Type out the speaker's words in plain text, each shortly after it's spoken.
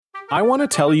I want to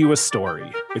tell you a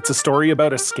story. It's a story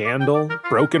about a scandal,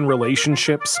 broken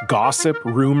relationships, gossip,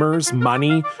 rumors,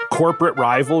 money, corporate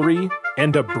rivalry,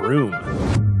 and a broom.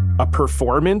 A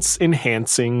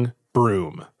performance-enhancing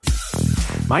broom.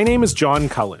 My name is John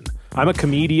Cullen. I'm a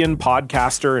comedian,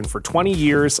 podcaster, and for 20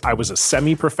 years, I was a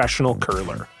semi-professional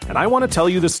curler. And I want to tell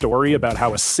you the story about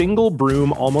how a single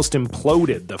broom almost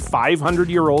imploded the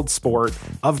 500-year-old sport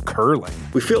of curling.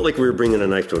 We felt like we were bringing a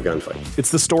knife to a gunfight.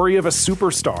 It's the story of a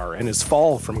superstar and his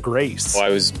fall from grace. Well, I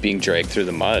was being dragged through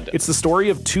the mud. It's the story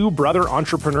of two brother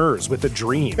entrepreneurs with a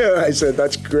dream. I said,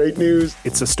 that's great news.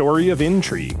 It's a story of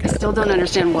intrigue. I still don't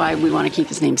understand why we want to keep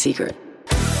his name secret.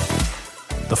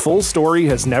 The full story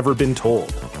has never been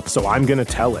told, so I'm going to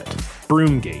tell it.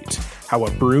 Broomgate, how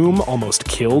a broom almost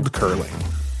killed curling.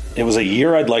 It was a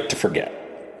year I'd like to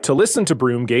forget. To listen to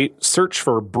Broomgate, search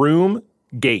for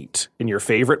Broomgate in your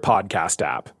favorite podcast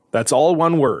app. That's all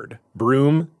one word,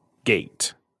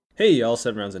 Broomgate. Hey y'all,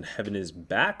 7 Rounds in Heaven is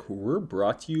back. We're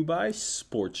brought to you by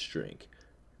Sports Drink.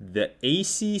 The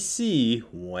ACC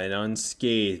went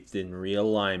unscathed in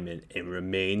realignment and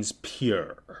remains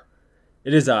pure.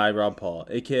 It is I, Rob Paul,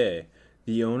 aka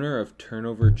the owner of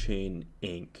Turnover Chain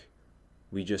Inc.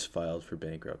 We just filed for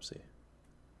bankruptcy.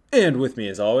 And with me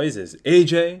as always is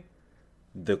AJ,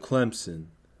 the Clemson,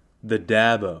 the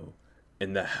Dabo,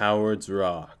 and the Howard's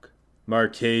Rock.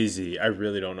 Marchese. I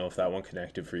really don't know if that one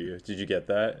connected for you. Did you get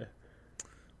that?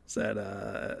 Is that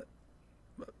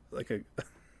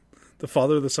the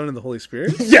Father, the Son, and the Holy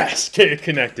Spirit? Yes!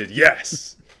 Connected,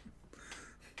 yes!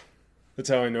 That's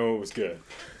how I know it was good.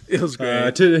 It was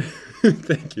great.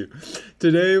 Thank you.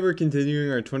 Today we're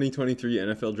continuing our 2023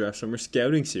 NFL Draft Summer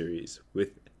Scouting Series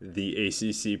with the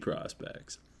ACC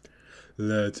prospects.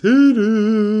 Let's hit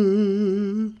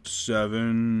it.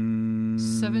 Seven.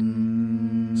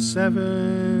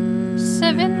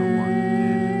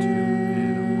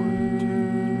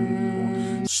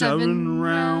 Seven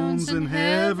rounds in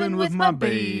heaven with my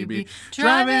baby,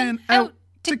 driving out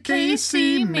to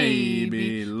KC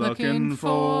maybe, looking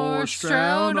for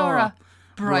Stroud or a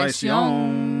Bryce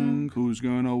Young. Who's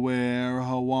gonna wear a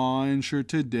Hawaiian shirt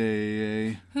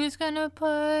today? Who's gonna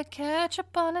put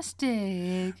ketchup on a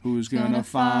stick? Who's gonna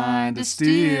find a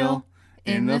steal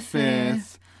in the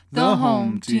fifth? The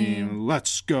home team.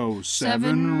 Let's go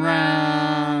 7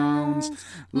 rounds.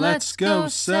 Let's go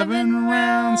 7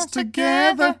 rounds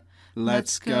together.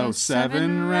 Let's go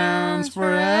 7 rounds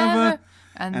forever.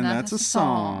 And that's a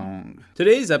song.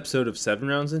 Today's episode of 7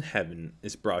 Rounds in Heaven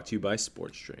is brought to you by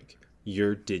Sports Drink,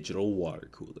 your digital water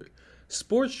cooler.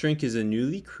 Sports Drink is a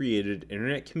newly created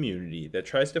internet community that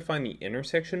tries to find the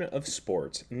intersection of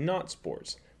sports, not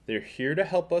sports. They're here to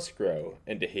help us grow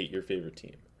and to hate your favorite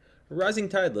team. A rising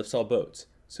tide lifts all boats,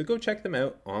 so go check them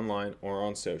out online or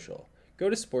on social.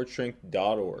 Go to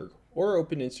sportsdrink.org or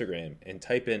open Instagram and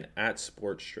type in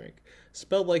 @sportsdrink,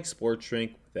 spelled like sports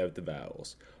drink without the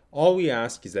vowels. All we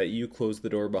ask is that you close the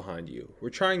door behind you. We're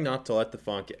trying not to let the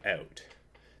funk out.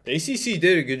 The ACC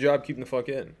did a good job keeping the fuck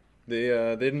in. They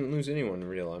didn't lose anyone in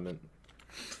realignment.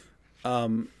 How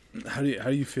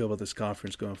do you feel about this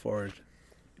conference going forward?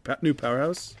 New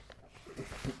powerhouse?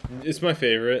 It's my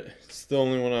favorite. It's the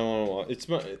only one I want to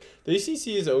watch. The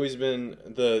ACC has always been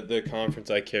the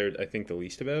conference I cared, I think, the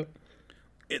least about.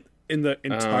 In the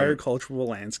entire cultural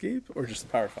landscape, or just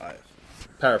Power 5?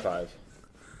 Power 5.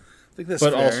 I think that's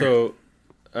but fair.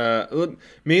 Also,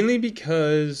 mainly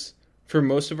because for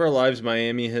most of our lives,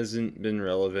 Miami hasn't been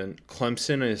relevant.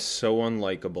 Clemson is so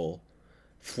unlikable.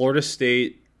 Florida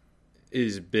State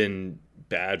has been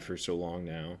bad for so long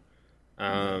now.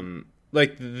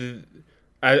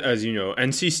 As you know,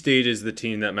 NC State is the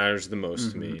team that matters the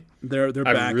most to me. They're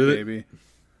back, baby.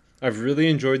 I've really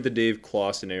enjoyed the Dave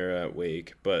Clawson era at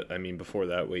Wake, but I mean before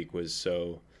that, Wake was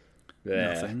so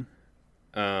nothing.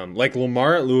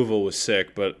 Lamar at Louisville was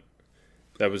sick, but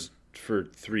that was for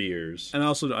 3 years. And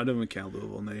also, I don't even count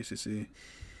Louisville in the ACC.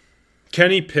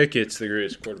 Kenny Pickett's the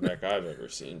greatest quarterback I've ever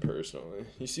seen personally.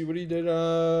 You see what he did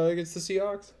against the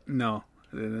Seahawks? No,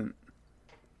 I didn't.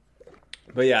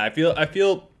 But yeah, I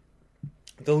feel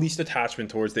the least attachment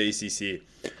towards the ACC.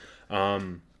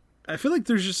 I feel like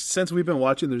there's just, since we've been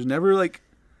watching, there's never like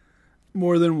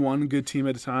more than one good team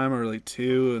at a time, or like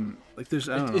two, and like there's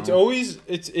I don't know. It's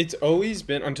always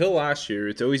been, until last year,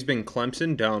 it's always been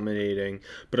Clemson dominating,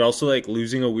 but also like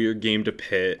losing a weird game to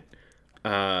Pitt.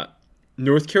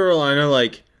 North Carolina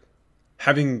like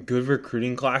having good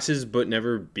recruiting classes but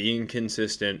never being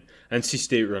consistent. NC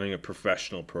State running a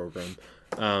professional program.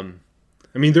 I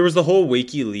mean, there was the whole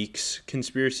WikiLeaks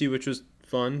conspiracy, which was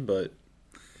fun, but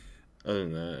other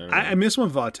than that, I miss when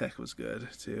Vatek was good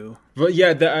too. But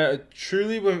yeah,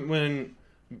 truly when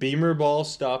Beamer ball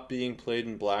stopped being played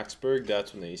in Blacksburg,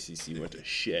 that's when the ACC went to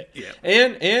shit. Yeah.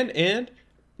 And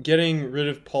getting rid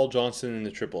of Paul Johnson in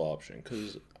the triple option.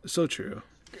 Because so true.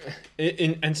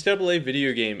 In NCAA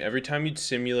video game, every time you'd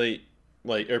simulate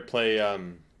or play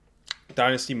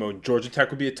Dynasty mode, Georgia Tech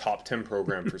would be a top 10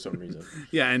 program for some reason.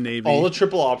 Yeah, and Navy. All the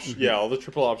triple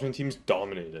option teams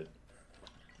dominated.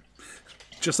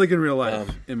 Just like in real life,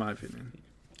 in my opinion.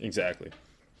 Exactly.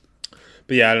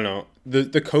 But yeah, I don't know.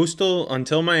 The Coastal,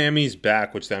 until Miami's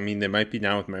back, which I mean they might be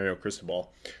now with Mario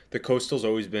Cristobal, the Coastal's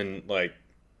always been like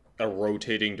a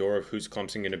rotating door of who's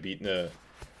Clemson going to beat in the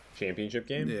championship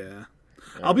game. Yeah.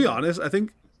 I'll be honest, I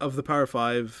think of the Power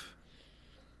 5,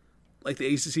 like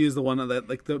the ACC is the one that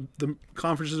like the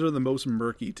conferences are the most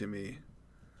murky to me.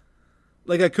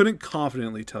 Like I couldn't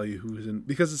confidently tell you who's in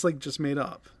because it's like just made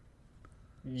up.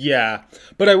 Yeah,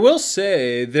 but I will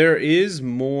say there is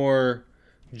more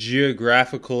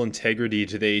geographical integrity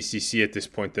to the ACC at this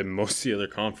point than most of the other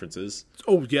conferences.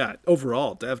 Oh yeah,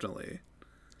 overall definitely.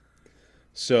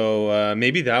 So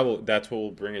maybe that's what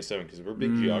will bring us in because we're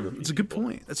big geography. It's a good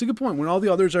point. That's a good point. When all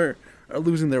the others are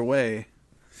losing their way,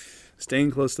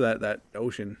 staying close to that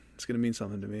ocean, it's going to mean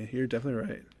something to me. You're definitely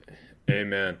right.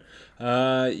 Amen.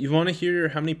 You want to hear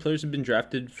how many players have been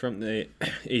drafted from the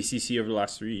ACC over the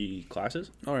last 3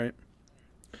 classes? All right.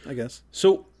 I guess.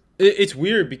 So it's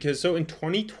weird because in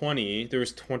 2020 there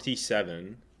was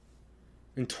 27.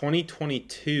 In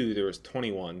 2022 there was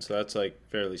 21, so that's like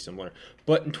fairly similar.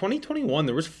 But in 2021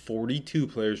 there was 42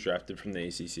 players drafted from the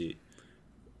ACC.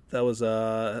 That was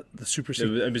the Super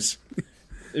Seniors.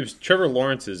 It was Trevor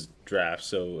Lawrence's draft,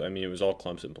 so I mean it was all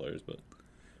Clemson players, but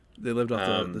they lived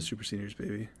off the Super Seniors,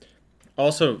 baby.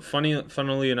 Also,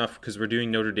 funnily enough, because we're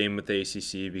doing Notre Dame with the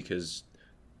ACC because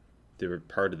they were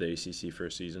part of the ACC for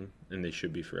a season, and they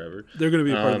should be forever. They're going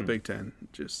to be a part of the Big Ten.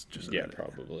 Just yeah,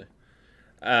 probably.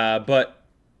 But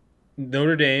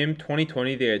Notre Dame,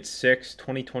 2020 they had 6,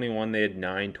 2021 they had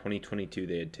 9, 2022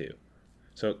 they had 2.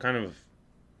 So it kind of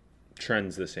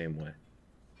trends the same way.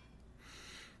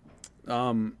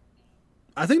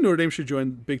 I think Notre Dame should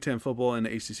join Big Ten football and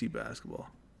ACC basketball.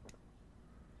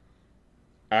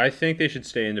 I think they should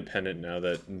stay independent now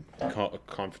that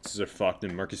conferences are fucked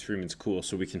and Marcus Freeman's cool,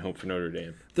 so we can hope for Notre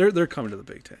Dame. They're coming to the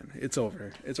Big Ten. It's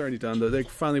over. It's already done. They're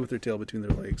finally with their tail between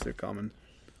their legs. They're coming.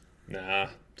 Nah,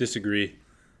 disagree.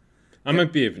 I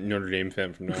might be a Notre Dame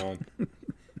fan from now on.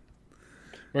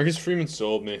 Marcus Freeman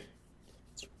sold me.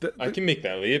 I can make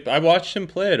that leap. I watched him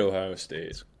play at Ohio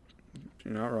State.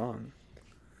 You're not wrong.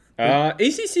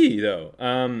 ACC, though.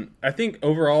 I think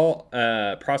overall,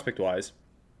 prospect-wise,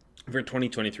 for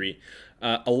 2023,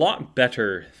 a lot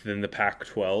better than the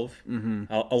Pac-12.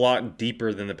 Mm-hmm. A lot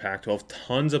deeper than the Pac-12.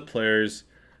 Tons of players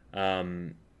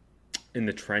in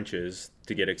the trenches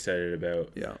to get excited about.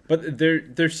 Yeah. But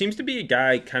there seems to be a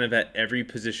guy kind of at every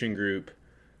position group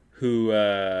who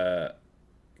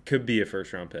could be a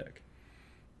first-round pick.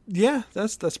 Yeah,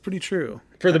 that's pretty true.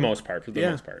 For the most part.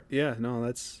 Yeah, no,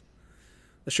 that's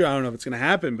true. I don't know if it's going to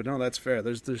happen, but no, that's fair.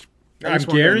 There's I'm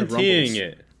guaranteeing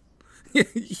it.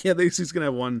 Yeah, the ACC's going to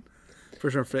have one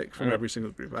first-round pick from every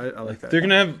single group. I like that. They're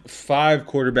going to have 5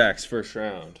 quarterbacks first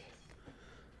round.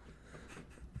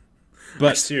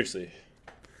 But seriously,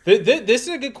 this is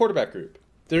a good quarterback group.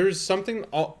 There's something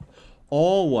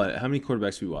all what? How many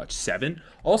quarterbacks do we watch? 7?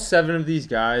 All 7 of these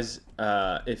guys,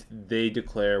 if they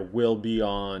declare, will be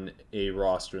on a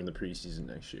roster in the preseason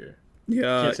next year.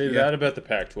 Yeah, can't say that about the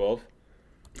Pac-12.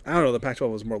 I don't know. The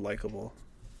Pac-12 was more likable.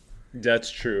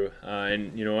 That's true.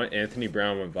 And you know what? Anthony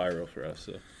Brown went viral for us.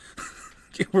 So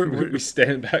we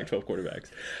stand Pac-12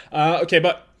 quarterbacks. Okay,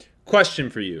 but question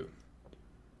for you.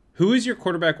 Who is your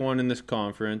quarterback 1 in this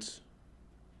conference?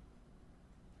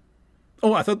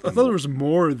 Oh, I thought there was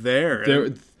more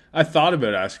there. I thought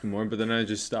about asking more, but then I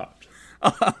just stopped.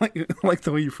 I like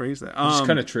the way you phrased that. Just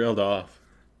kind of trailed off.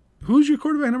 Who's your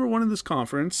quarterback number 1 in this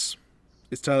conference?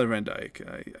 It's Tyler Van Dyke,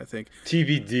 I think.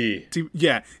 TVD.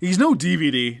 Yeah, he's no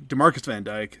DVD. DeMarcus Van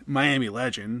Dyke, Miami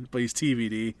legend, but he's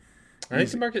TVD.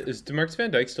 Is DeMarcus Van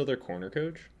Dyke still their corner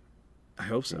coach? I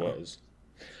hope so. He was.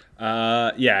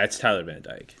 Yeah, it's Tyler Van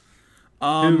Dyke.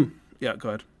 Yeah, go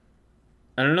ahead.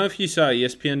 I don't know if you saw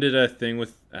ESPN did a thing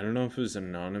with, I don't know if it was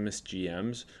anonymous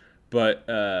GMs, but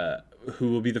who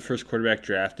will be the first quarterback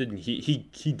drafted, and he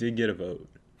did get a vote.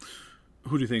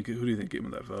 Who do you think gave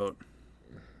him that vote?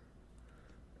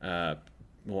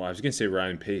 Well, I was gonna say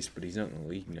Ryan Pace, but he's not in the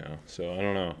league now, so I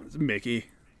don't know. It's Mickey.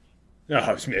 No,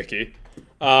 it's Mickey.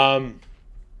 Van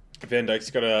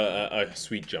Dyke's got a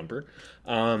sweet jumper.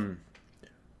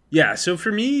 Yeah, so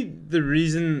for me, the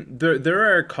reason there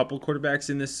are a couple quarterbacks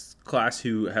in this class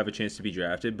who have a chance to be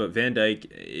drafted, but Van Dyke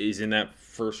is in that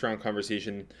first round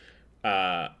conversation.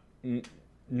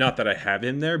 Not that I have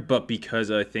him there, but because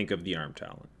I think of the arm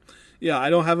talent. Yeah, I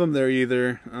don't have him there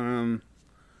either.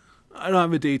 I don't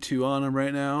have a day 2 on him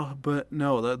right now, but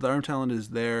no, the arm talent is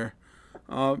there.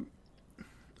 I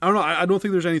don't know. I don't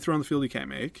think there's any throw on the field he can't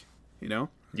make. You know?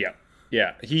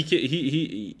 Yeah.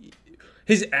 He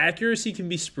his accuracy can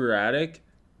be sporadic,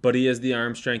 but he has the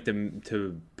arm strength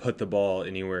to put the ball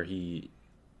anywhere he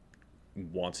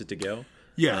wants it to go.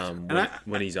 Yeah,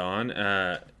 when he's on.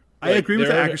 I agree with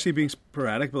the accuracy being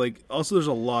sporadic, but like also there's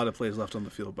a lot of plays left on the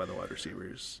field by the wide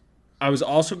receivers. I was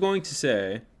also going to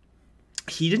say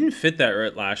he didn't fit that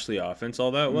Rhett Lashley offense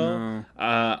all that well. No.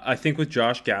 I think with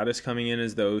Josh Gaddis coming in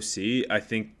as the OC, I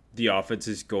think the offense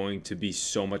is going to be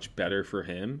so much better for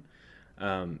him.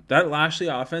 That Lashley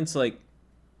offense, like,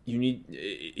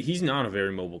 he's not a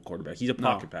very mobile quarterback. He's a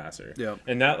pocket passer. Yeah.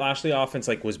 And that Lashley offense,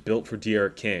 like, was built for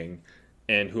D'Eriq King,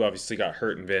 and who obviously got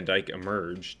hurt and Van Dyke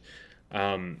emerged.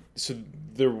 So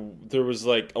there was,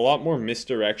 like, a lot more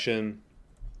misdirection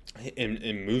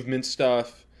and movement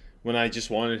stuff when I just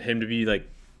wanted him to be, like,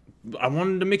 I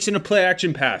wanted to mix in a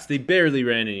play-action pass. They barely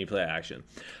ran any play-action.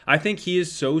 I think he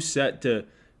is so set to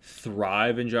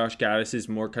thrive in Josh Gaddis'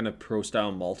 more kind of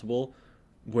pro-style multiple,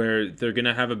 where they're going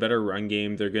to have a better run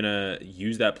game. They're going to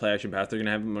use that play-action pass. They're going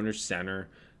to have him under center,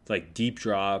 like deep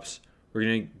drops. We're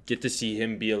going to get to see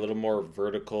him be a little more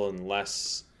vertical and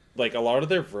less... Like, a lot of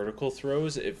their vertical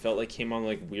throws, it felt like came on,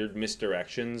 like, weird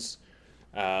misdirections,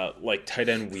 like tight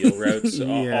end wheel routes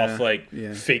off, like,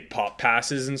 fake pop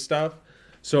passes and stuff.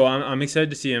 So I'm excited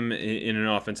to see him in an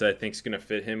offense that I think is going to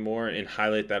fit him more and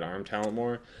highlight that arm talent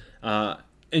more.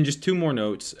 And just 2 more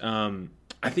notes.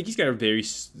 I think he's got a very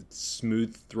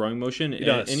smooth throwing motion. He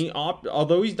does. And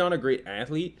although he's not a great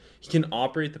athlete, he can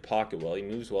operate the pocket well. He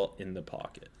moves well in the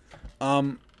pocket.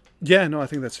 Yeah, no, I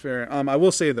think that's fair. I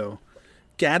will say, though,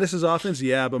 Gaddis' offense,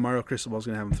 but Mario Cristobal's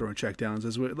going to have him throwing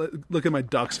checkdowns. Look at my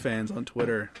Ducks fans on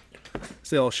Twitter.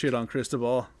 They all shit on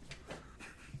Cristobal.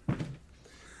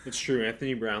 It's true.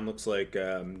 Anthony Brown looks like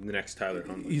the next Tyler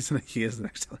Huntley. He is the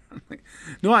next Tyler Huntley.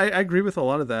 No, I agree with a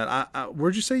lot of that.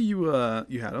 Where'd you say you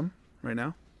had him right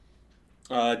now?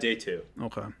 Day 2.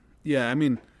 Okay. Yeah, I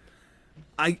mean,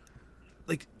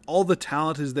 all the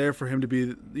talent is there for him to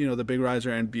be, the big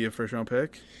riser and be a first round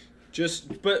pick.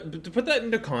 But to put that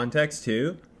into context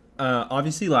too,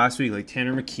 obviously last week, like,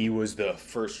 Tanner McKee was the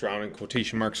first round in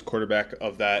quotation marks quarterback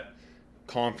of that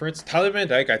conference. Tyler Van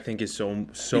Dyke, I think, is so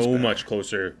much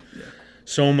closer,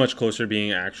 so much closer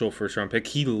being an actual first round pick.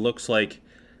 He looks like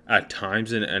at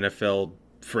times an NFL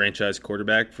franchise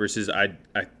quarterback versus I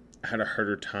had a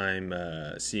harder time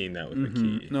seeing that with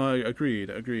McKee. No, agreed.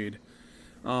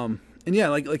 And yeah,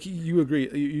 like you agree.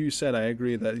 You said I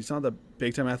agree that he's not the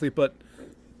big time athlete, but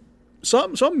saw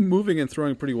him moving and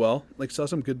throwing pretty well. Like, saw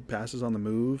some good passes on the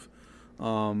move.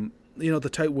 The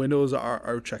tight windows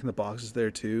are checking the boxes there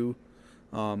too.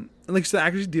 And like, it's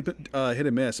actually deep hit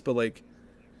and miss, but like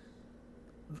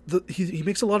he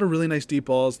makes a lot of really nice deep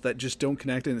balls that just don't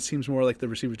connect, and it seems more like the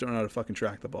receivers don't know how to fucking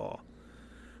track the ball.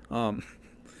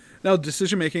 Now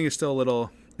decision making is still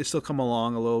come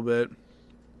along a little bit.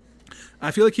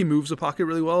 I feel like he moves the pocket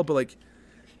really well, but like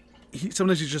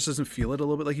sometimes he just doesn't feel it a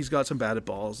little bit. Like, he's got some batted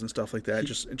balls and stuff like that.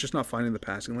 Just not finding the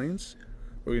passing lanes.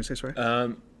 What were you gonna say,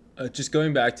 sorry? Just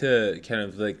going back to kind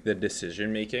of like the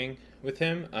decision making with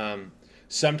him.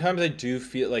 Sometimes I do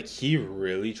feel like he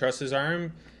really trusts his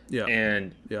arm. Yeah.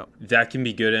 And that can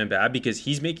be good and bad because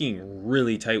he's making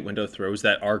really tight window throws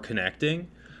that are connecting,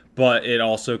 but it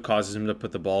also causes him to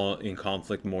put the ball in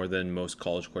conflict more than most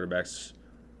college quarterbacks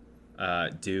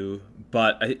do.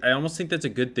 But I almost think that's a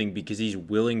good thing because he's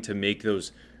willing to make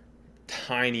those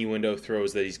tiny window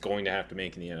throws that he's going to have to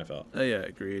make in the NFL. Yeah,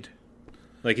 agreed.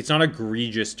 Like, it's not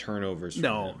egregious turnovers.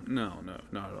 No, not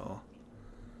at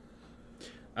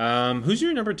all. Who's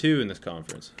your number 2 in this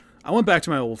conference? I went back to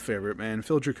my old favorite, man,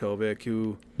 Phil Dracovic,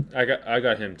 who I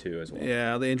got him too as well.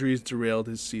 Yeah, the injuries derailed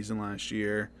his season last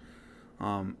year.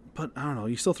 But I don't know,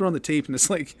 you still throw on the tape and it's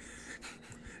like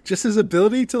just his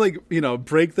ability to, like,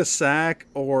 break the sack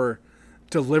or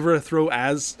deliver a throw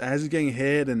as he's getting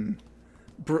hit, and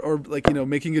or like,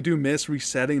 making a do miss,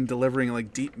 resetting and delivering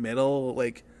like deep middle,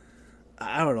 like,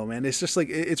 I don't know, man. It's just like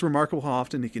it's remarkable how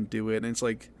often he can do it, and it's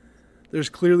like there's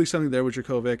clearly something there with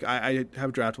Dracovic. I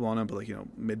have draftable on him, but like,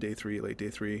 mid day 3, late day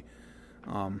 3.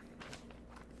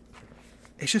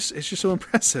 It's just so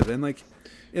impressive, and like,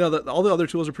 all the other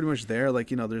tools are pretty much there. Like,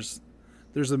 there's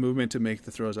the movement to make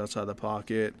the throws outside the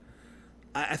pocket.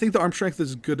 I think the arm strength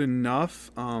is good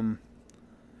enough.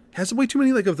 has way too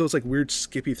many like of those like weird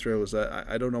skippy throws that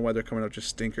I don't know why they're coming out just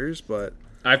stinkers, but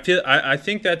I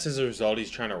think that's as a result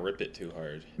he's trying to rip it too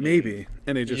hard. Maybe.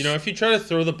 And it just, you know, if you try to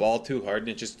throw the ball too hard and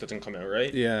it just doesn't come out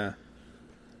right. Yeah.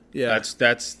 Yeah.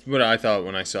 That's what I thought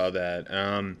when I saw that.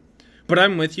 But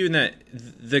I'm with you in that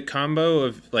the combo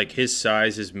of like his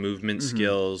size, his movement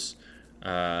skills,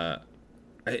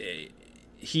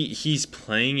 he's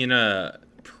playing in a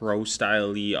pro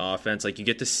style offense. Like you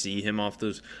get to see him off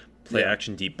those play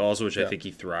action deep balls, which I think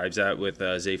he thrives at with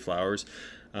Zay Flowers.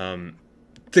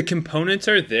 The components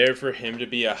are there for him to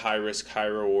be a high risk, high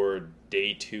reward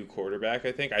day 2 quarterback.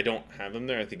 I think I don't have him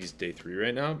there. I think he's day 3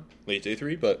 right now, late day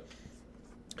 3. But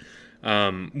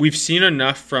we've seen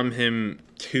enough from him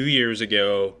 2 years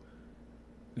ago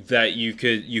that you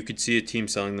could see a team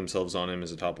selling themselves on him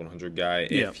as a top 100 guy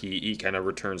if he kind of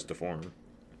returns to form.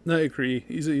 No, I agree.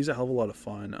 He's a hell of a lot of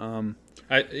fun.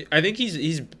 I think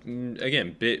he's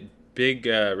again big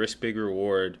risk, big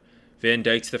reward. Van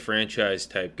Dyke's the franchise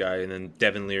type guy, and then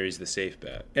Devin Leary's the safe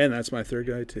bet. And that's my third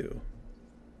guy too.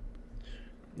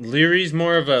 Leary's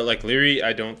more of a Leary.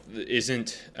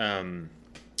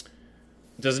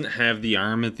 Doesn't have the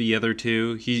arm of the other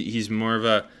two. He's more of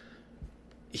a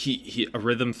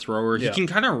rhythm thrower. Yeah.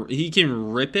 He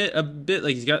can rip it a bit.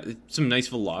 Like he's got some nice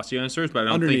velocity on his throws, but I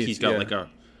don't think he's got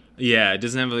it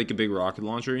doesn't have like a big rocket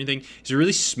launcher or anything. He's a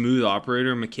really smooth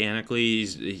operator mechanically.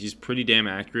 He's pretty damn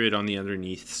accurate on the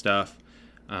underneath stuff.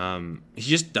 He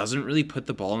just doesn't really put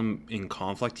the ball in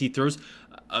conflict. He throws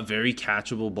a very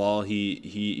catchable ball.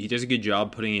 He does a good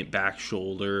job putting it back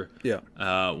shoulder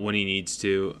when he needs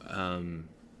to.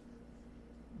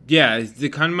 The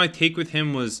kind of my take with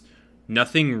him was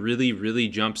nothing really, really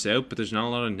jumps out, but there's not a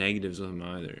lot of negatives with him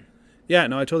either. Yeah,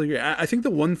 no, I totally agree. I think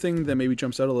the one thing that maybe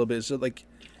jumps out a little bit is that like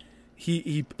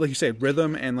he like you said,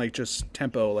 rhythm and like just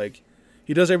tempo. Like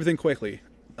he does everything quickly,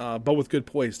 but with good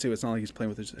poise too. It's not like he's playing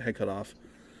with his head cut off.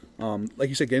 Like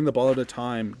you said, getting the ball at a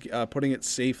time, putting it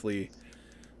safely,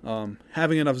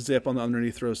 having enough zip on the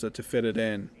underneath throws to fit it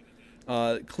in,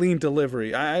 clean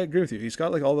delivery. I agree with you. He's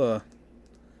got like all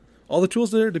the tools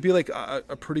there to be like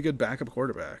a pretty good backup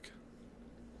quarterback.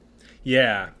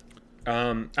 Yeah.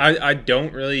 I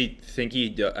don't really think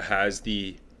he has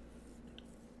the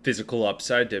physical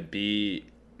upside to be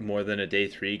more than a day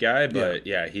 3 guy, but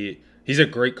he's a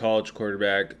great college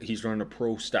quarterback. He's running a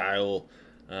pro style.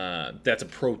 That's a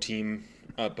pro team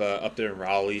up there in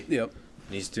Raleigh. Yep.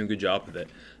 And he's doing a good job with it.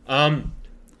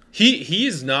 He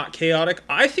is not chaotic.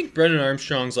 I think Brennan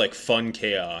Armstrong's like fun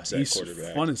chaos at quarterback.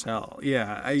 He's fun as hell.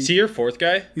 Yeah. Is he your 4th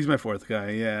guy? He's my 4th guy.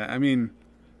 Yeah. I mean,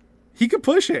 he could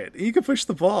push it. He could push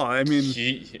the ball. I mean,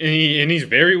 he's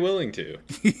very willing to.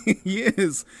 He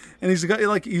is, and he's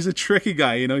a tricky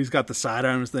guy. You know, he's got the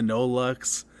sidearms, the no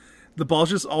looks. The ball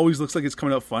just always looks like it's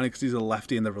coming out funny because he's a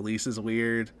lefty and the release is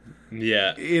weird.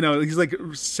 Yeah, you know, he's like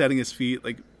setting his feet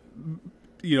like,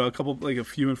 you know, a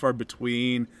few and far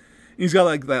between. He's got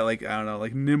like that, like I don't know,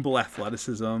 like nimble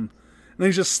athleticism, and then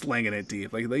he's just slinging it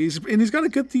deep. He's got a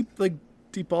good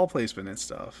deep ball placement and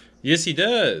stuff. Yes, he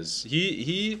does.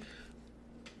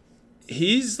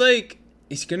 He's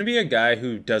going to be a guy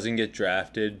who doesn't get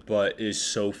drafted, but is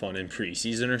so fun in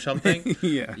preseason or something.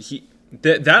 Yeah.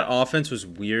 That offense was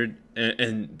weird,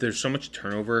 and there's so much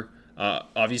turnover.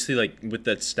 Obviously, like with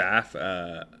that staff,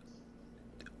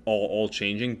 all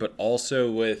changing, but also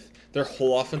with their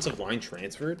whole offensive line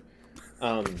transferred.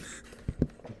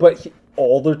 But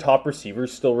all their top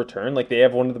receivers still return. Like they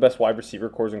have one of the best wide receiver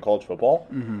cores in college football.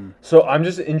 Mm-hmm. So I'm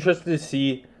just interested to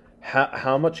see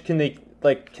how much can they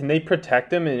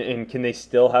protect him and can they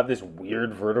still have this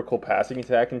weird vertical passing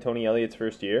attack in Tony Elliott's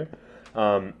first year?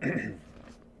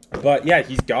 But yeah,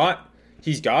 he's got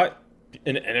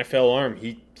an NFL arm.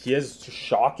 He has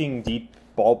shocking deep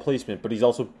ball placement, but he's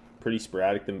also pretty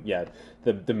sporadic.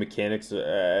 The mechanics,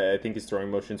 I think his throwing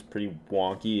motion's pretty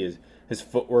wonky. His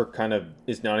footwork kind of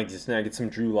is non-existent. I get some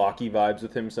Drew Lockey vibes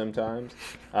with him sometimes.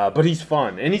 But he's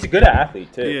fun, and he's a good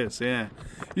athlete, too. He is, yeah.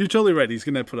 You're totally right. He's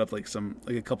going to put up like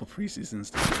a couple preseason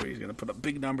stuff where he's going to put up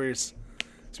big numbers.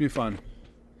 It's going to be fun.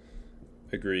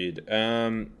 Agreed.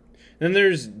 Then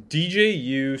there's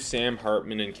DJU, Sam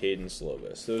Hartman, and Caden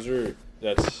Slovis.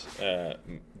 That's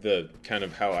the kind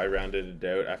of how I rounded it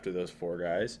out after those 4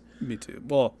 guys. Me too.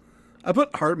 Well, I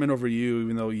put Hartman over you,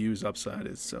 even though U's upside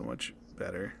is so much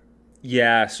better.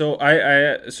 Yeah, so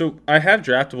I have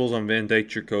draftables on Van Dyke,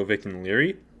 Jurkovec, and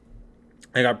Leary.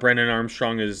 I got Brennan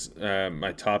Armstrong as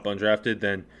my top undrafted,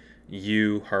 then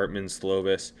U, Hartman,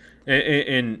 Slovis,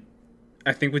 and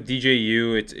I think with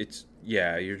DJU, it's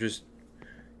you're just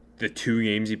the 2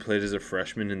 games he played as a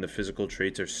freshman and the physical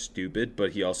traits are stupid,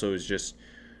 but he also is just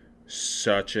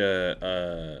such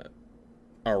a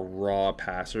a raw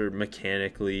passer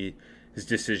mechanically. His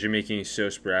decision making is so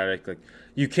sporadic. Like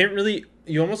you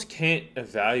almost can't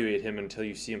evaluate him until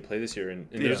you see him play this year. And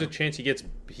there's a chance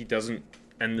he doesn't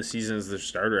end the season as the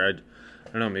starter.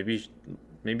 I don't know.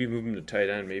 Maybe move him to tight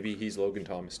end. Maybe he's Logan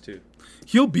Thomas too.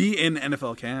 He'll be in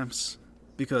NFL camps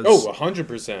because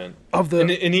 100% of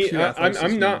the.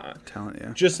 I'm not talent.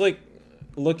 Yeah, just like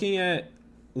looking at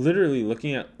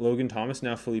Logan Thomas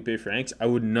now. Felipe Franks. I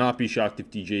would not be shocked if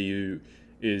DJU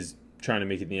is trying to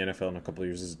make it in the NFL in a couple of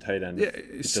years as a tight end. Yeah,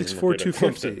 6'4",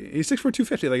 250. He's 6'4",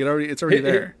 250. Like it's already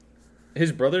there.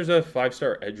 His brother's a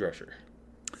 5-star edge rusher.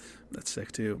 That's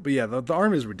sick too. But yeah, the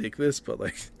arm is ridiculous. But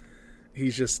like,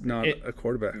 he's just not a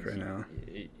quarterback right now.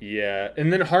 Yeah,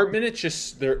 and then Hartman, it's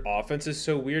just their offense is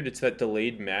so weird. It's that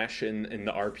delayed mesh in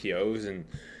the RPOs, and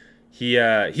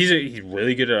he's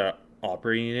really good at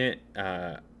operating it.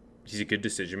 He's a good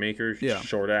decision maker. Yeah.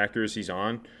 Short accuracy's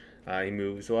on. He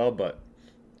moves well, but.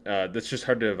 That's just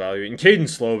hard to evaluate. And Caden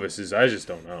Slovis I just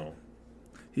don't know.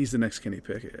 He's the next Kenny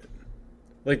Pickett.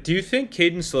 Like, do you think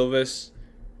Caden Slovis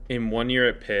in 1 year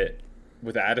at Pitt,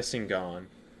 with Addison gone,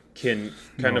 can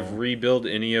kind of rebuild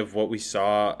any of what we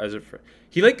saw as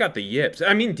he got the yips.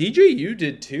 I mean, DJU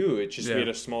did too. It just made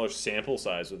a smaller sample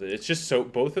size with it. It's just so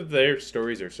both of their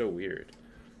stories are so weird.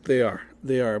 They are.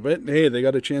 But hey, they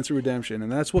got a chance of redemption,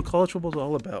 and that's what college football's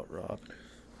all about, Rob.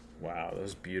 Wow, that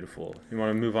was beautiful. You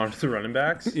want to move on to the running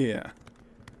backs? Yeah.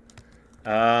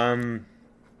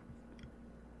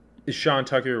 Is Sean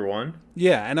Tucker one?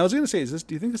 Yeah, and I was going to say,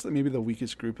 do you think this is maybe the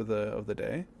weakest group of the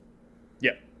day?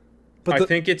 Yeah. But I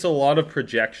think it's a lot of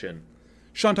projection.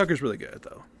 Sean Tucker's really good,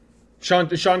 though. Sean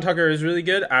Tucker is really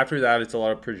good. After that, it's a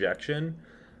lot of projection.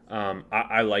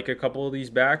 I like a couple of these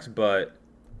backs, but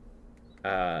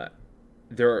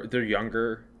they're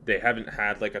younger. They haven't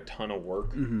had a ton of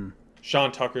work. Mm-hmm.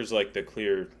 Sean Tucker's the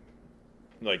clear,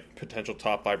 potential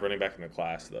top 5 running back in the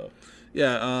class, though.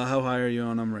 Yeah. How high are you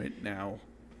on him right now?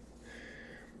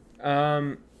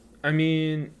 I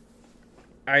mean,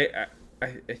 I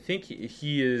think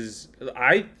he is.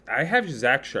 I have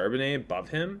Zach Charbonnet above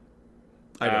him.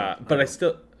 I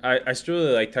still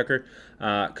really like Tucker.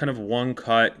 Kind of one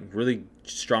cut, really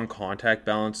strong contact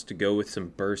balance to go with some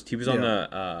burst. He was on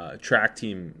the track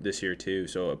team this year too,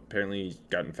 so apparently he's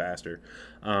gotten faster.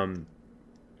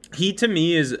 He to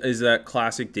me is that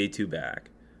classic day 2 back.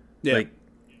 Yeah.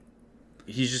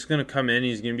 He's just gonna come in.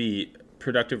 He's gonna be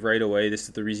productive right away. This is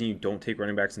the reason you don't take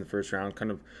running backs in the first round.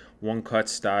 Kind of one cut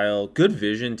style, good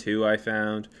vision too. I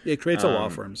found. Yeah, creates a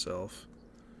lot for himself.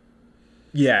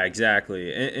 Yeah,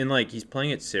 exactly. And he's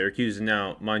playing at Syracuse, and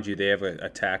now, mind you, they have a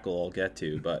tackle I'll get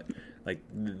to, but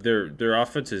their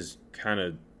offense is kind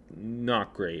of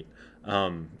not great.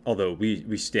 Although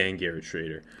we stand Garrett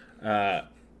Schrader.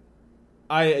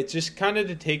 I just kind of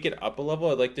to take it up a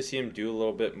level, I'd like to see him do a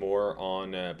little bit more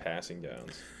on passing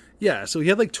downs. Yeah, so he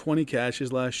had 20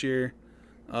 catches last year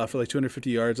for 250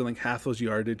 yards, and half those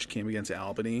yardage came against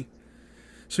Albany.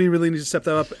 So he really needs to step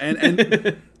that up. And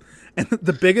and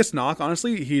the biggest knock,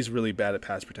 honestly, he's really bad at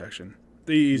pass protection.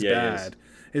 He's bad.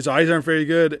 His eyes aren't very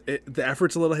good. The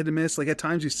effort's a little hit and miss. At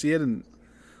times you see it, and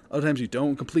other times you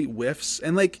don't. Complete whiffs.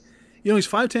 And he's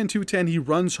 5'10", 210. He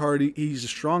runs hard. He's a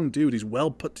strong dude. He's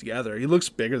well put together. He looks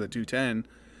bigger than 210.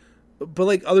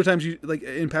 But other times you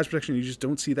in pass protection, you just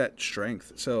don't see that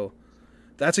strength. So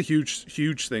that's a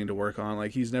huge thing to work on.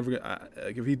 He's never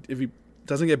if he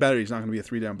doesn't get better, he's not going to be a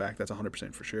 3-down back. That's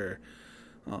 100% for sure.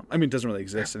 It doesn't really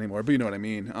exist anymore, but you know what I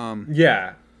mean.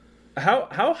 Yeah.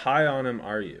 How high on him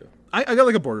are you? I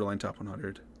got a borderline top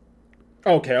 100.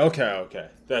 Okay.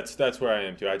 That's where I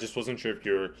am too. I just wasn't sure if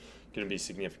you're going to be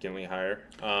significantly higher.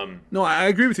 No, I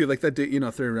agree with you. That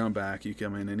 3rd round back, you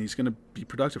come in and he's going to be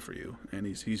productive for you, and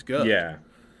he's good. Yeah.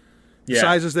 The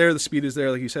size is there, the speed is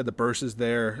there, like you said, the burst is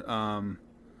there.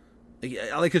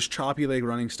 I like his choppy leg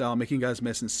running style, making guys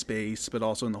miss in space, but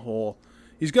also in the hole.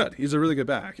 He's good. He's a really good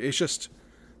back. It's just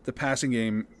the passing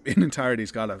game in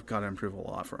entirity's got to improve a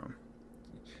lot for him.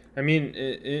 I mean,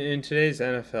 in today's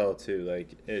NFL too,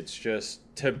 it's just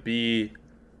to be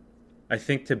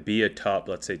a top,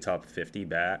 let's say top 50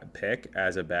 pick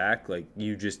as a back,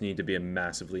 you just need to be a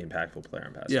massively impactful player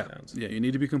on passing downs. Yeah, you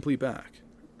need to be complete back.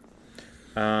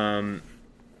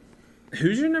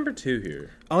 Who's your number 2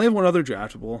 here? I only have one other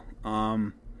draftable,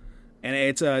 and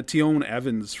it's Tione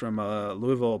Evans from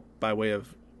Louisville by way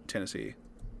of Tennessee.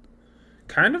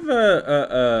 Kind of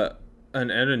an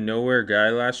out of nowhere guy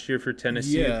last year for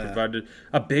Tennessee. Yeah. Provided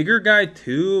a bigger guy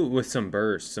too with some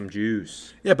burst, some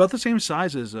juice. Yeah, about the same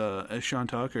size as Sean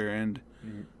Tucker, and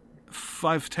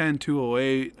 5'10",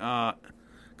 208.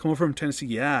 Coming from Tennessee,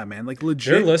 yeah, man,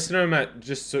 legit. They're listing him at,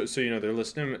 just so you know, they're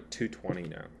listing him at 220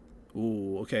 now.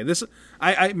 Ooh, okay. This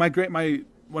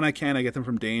when I get them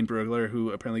from Dane Brugler,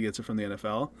 who apparently gets it from the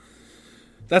NFL.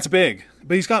 That's big,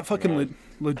 but he's got fucking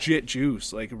legit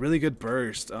juice, like really good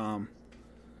burst,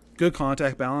 good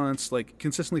contact balance, like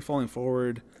consistently falling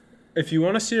forward. If you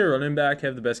want to see a running back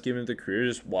have the best game of their career,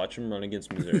 just watch him run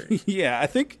against Missouri. Yeah, I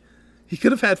think he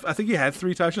could have had. I think he had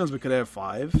 3 touchdowns, but could have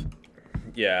 5.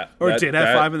 Yeah, or did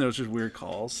have 5, and there was just weird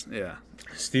calls. Yeah,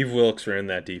 Steve Wilkes ran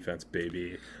that defense,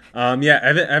 baby.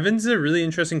 Evans is a really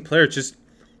interesting player. Just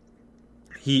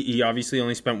he obviously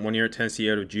only spent 1 year at Tennessee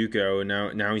out of JUCO,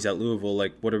 and now he's at Louisville.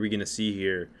 Like, what are we gonna see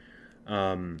here?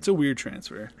 It's a weird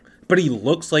transfer, but he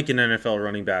looks like an NFL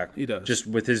running back. He does, just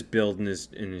with his build and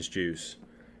his juice.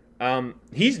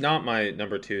 He's not my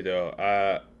number 2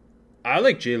 though. I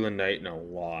like Jalen Knighton a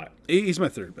lot. He's my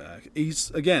 3rd back. He's,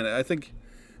 again, I think,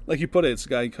 like you put it, it's a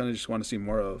guy you kind of just want to see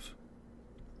more of.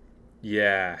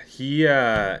 Yeah, he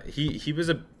was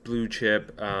a blue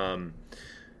chip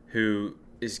who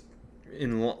is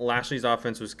in Lashley's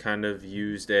offense was kind of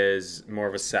used as more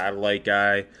of a satellite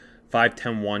guy,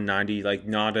 5'10", 190, like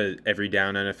not a every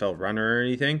down NFL runner or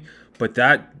anything, but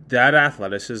that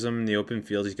athleticism in the open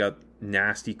field, he's got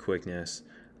nasty quickness.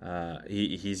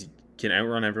 He's can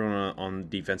outrun everyone on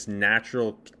defense.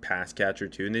 Natural pass catcher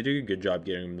too, and they do a good job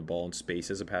getting him the ball in space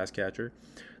as a pass catcher.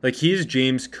 Like he's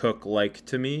James Cook-like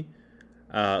to me.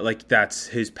 Like that's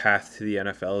his path to the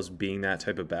NFL is being that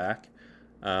type of back.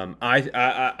 I'm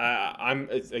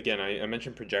again. I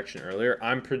mentioned projection earlier.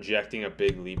 I'm projecting a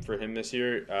big leap for him this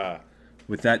year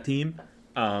with that team,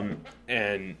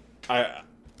 and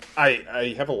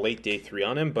I have a late day 3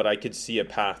 on him, but I could see a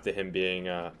path to him being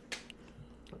a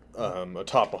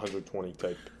top 120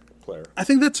 type player. I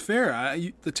think that's fair.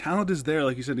 The talent is there.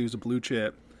 Like you said, he was a blue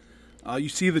chip. You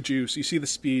see the juice, you see the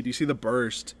speed, you see the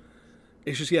burst.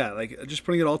 It's just, like just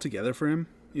putting it all together for him.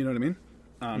 You know what I mean?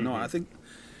 No, I think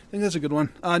that's a good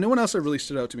one. No one else that really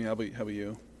stood out to me. How about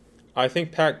you? I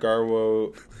think Pat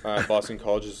Garwo, Boston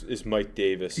College, is Mike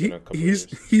Davis in a couple years.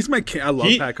 He's my king. I love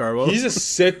Pat Garwo. He's a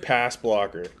sick pass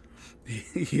blocker.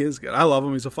 He is good. I love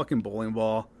him. He's a fucking bowling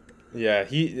ball. Yeah,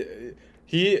 he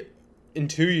in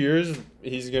 2 years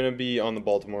he's gonna be on the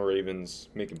Baltimore Ravens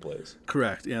making plays.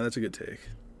 Correct. Yeah, that's a good take.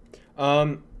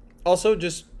 Also,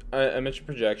 just I mentioned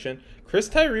projection. Chris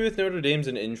Tyree with Notre Dame's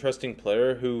an interesting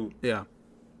player who. Yeah.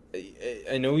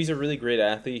 I know he's a really great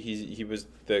athlete. He was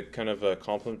the kind of a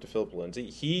compliment to Philip Lindsay.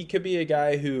 He could be a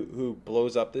guy who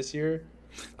blows up this year.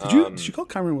 Did you call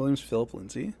Kyron Williams Philip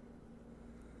Lindsay?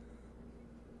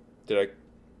 Did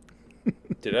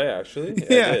I actually?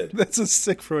 Yeah, I did. That's a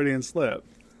sick Freudian slip.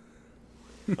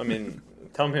 I mean,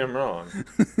 tell me I'm wrong.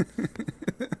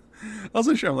 I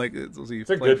wasn't sure. I'm like, it's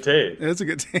a good take. It's a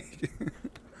good take.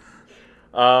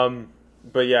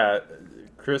 But yeah,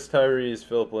 Chris Tyree is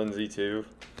Philip Lindsay too.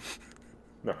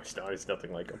 No, he's not. He's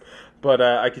nothing like him. But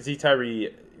I could see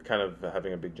Tyree kind of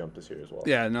having a big jump this year as well.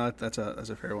 Yeah, no, that's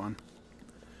a fair one.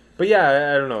 But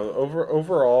yeah, I don't know.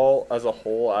 Overall, as a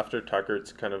whole, after Tucker,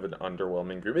 it's kind of an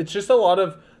underwhelming group. It's just a lot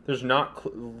of there's not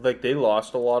they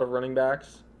lost a lot of running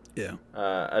backs. Yeah.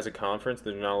 As a conference,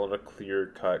 there's not a lot of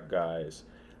clear-cut guys.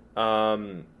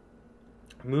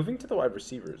 Moving to the wide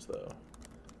receivers, though,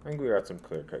 I think we got some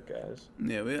clear-cut guys.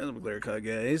 Yeah, we got some clear-cut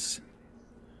guys.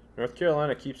 North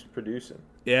Carolina keeps producing.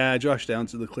 Yeah, Josh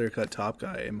Downs is the clear-cut top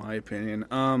guy, in my opinion.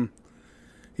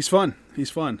 He's fun.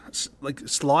 Like,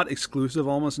 slot exclusive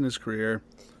almost in his career.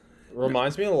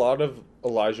 Reminds me a lot of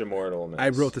Elijah Moore at Ole Miss. I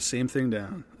wrote the same thing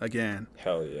down again.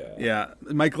 Hell yeah. Yeah,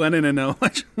 Mike Glennon and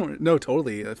Elijah Moore. No,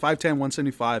 totally. 5'10",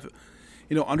 175.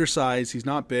 Undersized. He's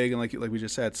not big, and like we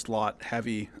just said, slot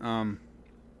heavy.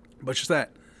 But just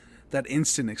that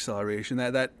instant acceleration,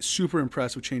 that super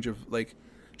impressive change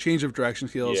of direction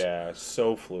skills. Yeah,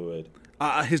 so fluid.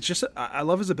 I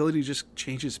love his ability to just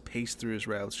change his pace through his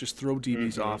routes, just throw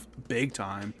DBs off big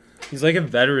time. He's like a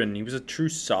veteran. He was a true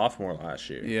sophomore last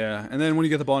year. Yeah, and then when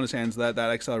you get the ball in his hands, that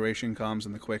acceleration comes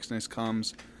and the quickness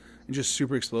comes, and just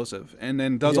super explosive. And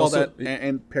then does all that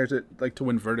and pairs it like to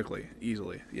win vertically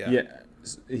easily. Yeah. Yeah.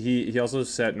 He also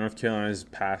set North Carolina's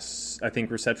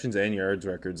receptions and yards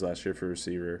records last year for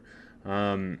receiver.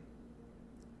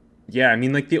 Yeah, I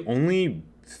mean, like the only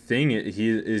thing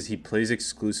he plays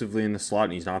exclusively in the slot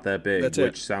and he's not that big,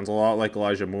 which sounds a lot like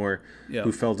Elijah Moore,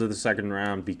 who fell to the second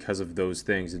round because of those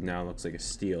things and now looks like a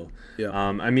steal. Yeah.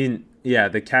 I mean, yeah,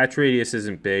 the catch radius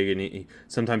isn't big and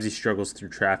sometimes he struggles through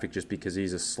traffic just because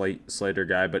he's a slighter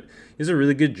guy, but he does a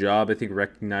really good job, I think,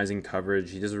 recognizing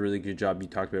coverage. He does a really good job. You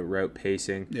talked about route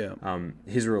pacing. Yeah.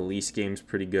 His release game's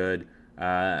pretty good.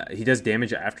 He does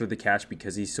damage after the catch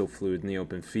because he's so fluid in the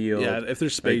open field. Yeah, if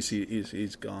there's space,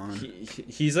 he's gone.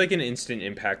 He's like an instant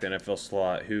impact NFL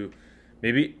slot who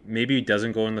maybe he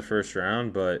doesn't go in the first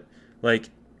round, but like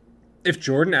if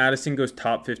Jordan Addison goes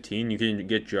top 15, you can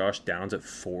get Josh Downs at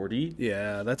 40.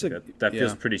 Yeah, that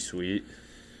feels pretty sweet.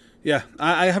 Yeah,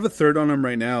 I have a third on him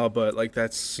right now, but like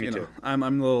that's Me you know too. I'm a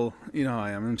little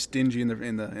I'm stingy in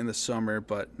the summer,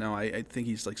 but no, I think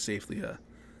he's like safely a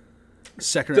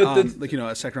second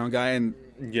a second round guy, and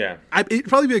Yeah. it'd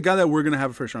probably be a guy that we're gonna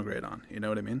have a first round grade on. You know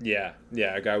what I mean? Yeah,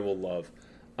 a guy we'll love.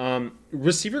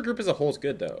 Receiver group as a whole is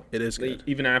good though. It is good.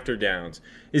 Even after Downs.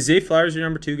 Is Zay Flowers your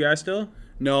number 2 guy still?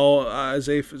 No,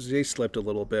 Zay slipped a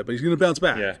little bit, but he's gonna bounce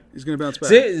back. Yeah, he's gonna bounce back.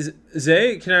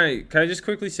 Zay, can I just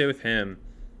quickly say with him,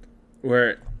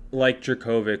 where like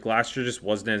Dracovic, last year just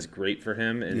wasn't as great for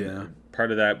him, and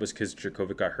part of that was because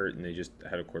Dracovic got hurt and they just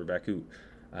had a quarterback who,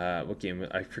 what game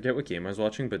I forget what game I was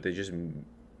watching, but they just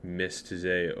missed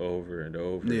Zay over and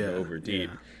over and over deep.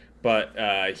 Yeah. But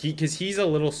because he's a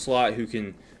little slot who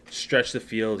can stretch the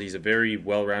field, he's a very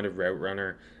well-rounded route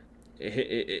runner.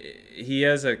 He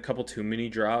has a couple too many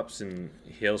drops, and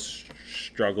he'll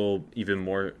struggle even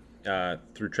more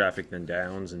through traffic than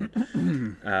downs, and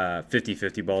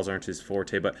 50-50 balls aren't his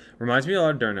forte, but reminds me a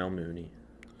lot of Darnell Mooney.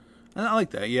 I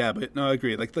like that, yeah, but no, I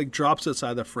agree. Like drops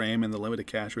outside the frame and the limited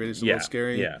catch rate is a little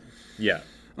scary. Yeah.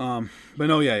 But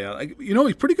no, like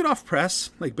he's pretty good off press,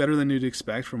 like better than you'd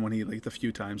expect from when he like the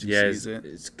few times he sees it.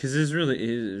 It's because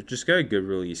he's just got a good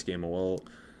release game,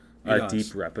 a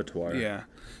deep repertoire. Yeah.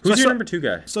 Who's your number 2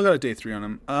 guy? Still got a day 3 on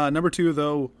him. Number 2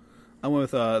 though, I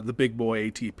went with the big boy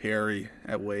A.T. Perry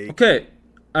at Wake. Okay,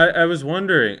 I was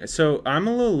wondering. So I'm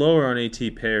a little lower on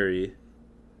A.T. Perry.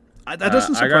 That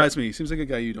doesn't surprise me. He seems like a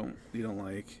guy you don't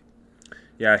like.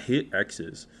 Yeah, I hate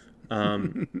X's.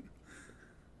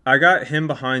 I got him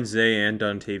behind Zay and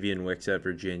Dontavian Wicks at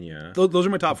Virginia. Those are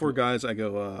my top 4 guys. I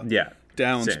go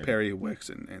Downs, same. Perry, Wicks,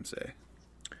 and Zay.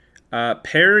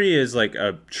 Perry is like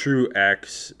a true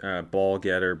X, ball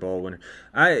getter, ball winner.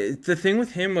 The thing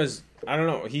with him was, I don't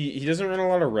know, he doesn't run a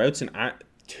lot of routes and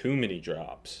too many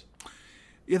drops.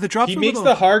 Yeah, the drops. He makes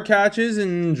the hard catches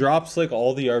and drops like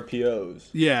all the RPOs.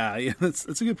 Yeah,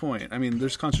 that's a good point. I mean,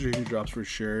 there's concentration drops for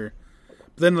sure,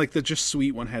 but then like the just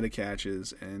sweet one-handed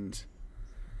catches, and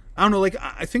I don't know, like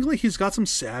I think like he's got some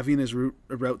savvy in his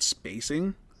route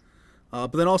spacing.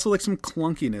 But then also like some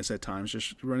clunkiness at times,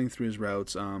 just running through his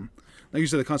routes. Like you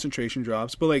said, the concentration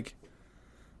drops. But like,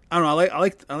 I don't know.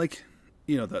 I like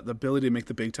the ability to make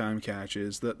the big time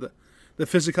catches, the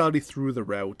physicality through the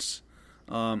routes.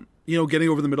 Getting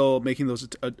over the middle, making those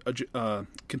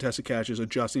contested catches,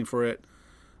 adjusting for it.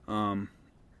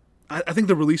 I think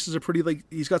the releases are pretty. Like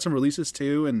he's got some releases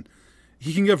too, and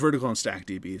he can get vertical and stack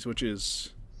DBs, which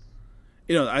is,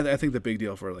 I think the big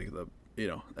deal for like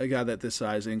a guy that this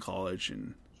size in college,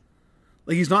 and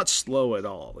like he's not slow at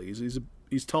all.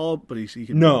 He's tall, but he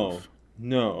can move.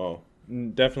 No,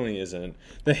 definitely isn't.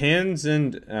 The hands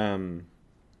and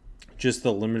just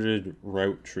the limited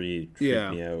route tree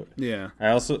freak me out. Yeah. I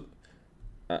also,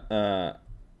 I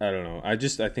don't know. I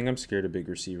think I'm scared of big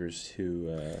receivers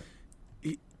who.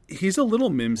 He's a little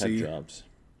mimsy. Have jobs.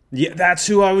 Yeah, that's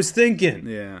who I was thinking.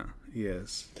 Yeah, he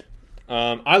is.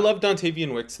 I love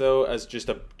Dontavian Wicks, though, as just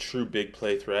a true big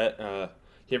play threat.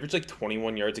 He averaged like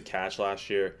 21 yards a catch last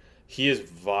year. He is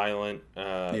violent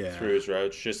through his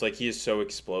routes. Just like he is so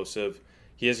explosive.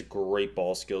 He has great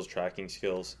ball skills, tracking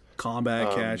skills.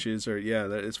 Combat catches,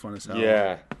 that is fun as hell.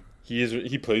 Yeah,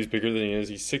 he plays bigger than he is.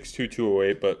 He's 6'2",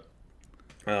 208, but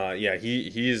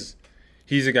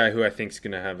he's a guy who I think is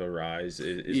going to have a rise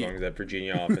as long as that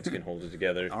Virginia offense can hold it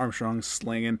together. Armstrong's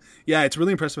slinging. Yeah, it's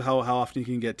really impressive how often you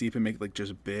can get deep and make like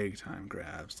just big time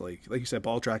grabs. Like you said,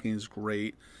 ball tracking is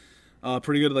great.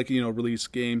 Pretty good release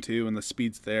game too, and the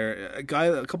speed's there. A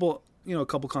couple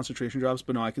concentration drops,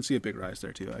 but no, I can see a big rise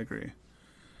there too. I agree.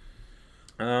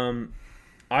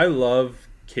 I love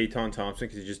Katon Thompson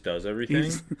because he just does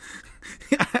everything.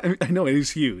 I know,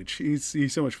 he's huge.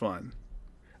 He's so much fun.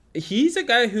 He's a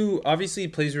guy who obviously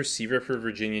plays receiver for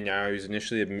Virginia now. He was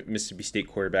initially a Mississippi State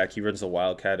quarterback. He runs the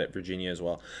Wildcat at Virginia as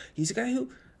well. He's a guy who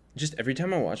just every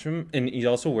time I watch him, and he's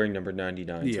also wearing number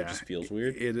 99, so it just feels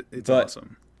weird. It's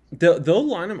awesome. They'll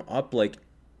line him up like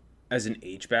as an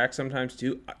H-back sometimes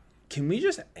too. Can we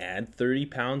just add 30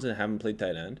 pounds and have him play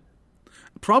tight end?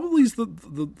 Probably is the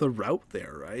route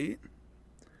there, right?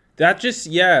 That just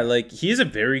like he's a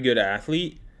very good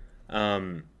athlete.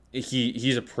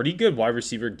 He's a pretty good wide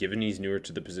receiver given he's newer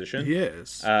to the position. He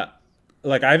is.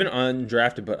 Like I haven't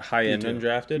undrafted, but high end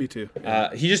undrafted. Me too.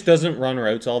 He just doesn't run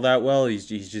routes all that well. He's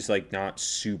just like not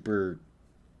super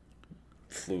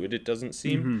fluid. It doesn't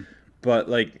seem. Mm-hmm. But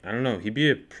like I don't know, he'd be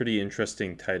a pretty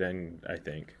interesting tight end. I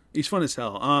think he's fun as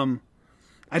hell.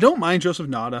 I don't mind Joseph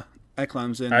Nada at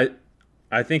Clemson.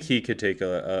 I think he could take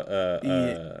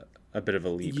a bit of a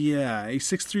leap. Yeah, he's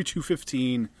 6'3",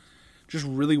 215, just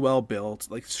really well built,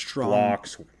 like strong.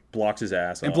 Blocks his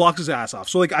ass off. And blocks his ass off.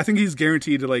 So, like, I think he's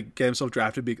guaranteed to, like, get himself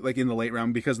drafted, like, in the late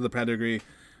round because of the pedigree.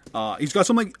 He's got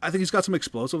some, like, I think he's got some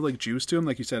explosive, like, juice to him.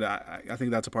 Like you said, I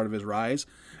think that's a part of his rise.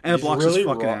 And it blocks his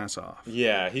fucking ass off.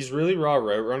 Yeah, he's really raw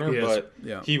route runner, but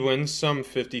he wins some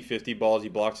 50-50 balls. He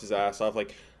blocks his ass off.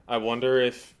 Like, I wonder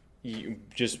if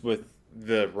just with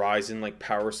the rise in, like,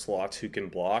 power slots who can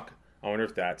block, I wonder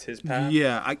if that's his path.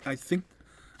 Yeah, I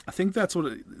think that's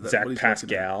what Zach what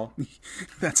Pascal.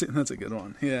 That's it. That's a good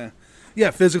one.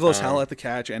 Yeah, physical as hell at the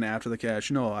catch and after the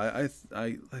catch. No, I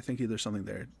think there's something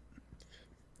there.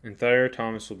 And Thayer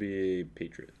Thomas will be a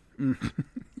Patriot.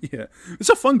 Yeah, it's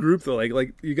a fun group though.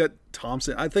 Like you got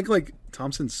Thompson. I think like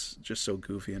Thompson's just so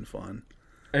goofy and fun.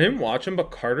 I didn't watch him,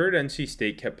 but Carter at NC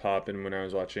State kept popping when I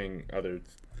was watching other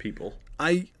people.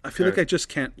 I feel like I just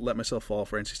can't let myself fall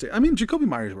for NC State. I mean, Jacoby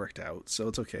Myers worked out, so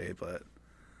it's okay, but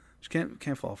just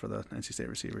can't fall for the NC State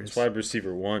receivers. It's wide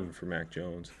receiver 1 for Mac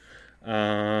Jones.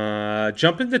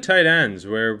 Jump into tight ends,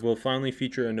 where we'll finally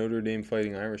feature a Notre Dame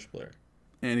Fighting Irish player.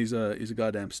 And he's a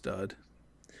goddamn stud.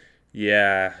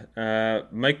 Yeah.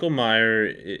 Michael Mayer,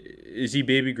 is he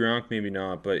baby Gronk? Maybe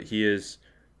not, but he is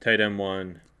tight end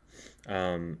 1.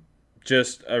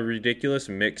 Just a ridiculous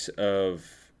mix of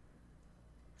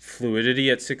fluidity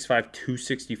at 6'5",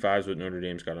 265 is what Notre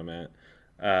Dame's got him at.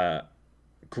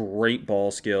 Great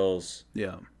ball skills.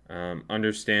 Yeah.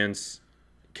 Understands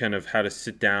kind of how to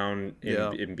sit down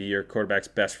and be your quarterback's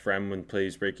best friend when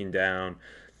plays breaking down.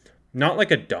 Not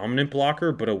like a dominant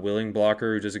blocker, but a willing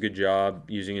blocker who does a good job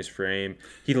using his frame.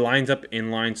 He lines up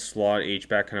inline slot,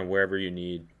 H-back, kind of wherever you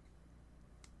need.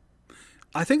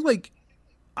 I think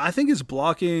his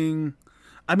blocking,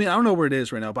 I mean, I don't know where it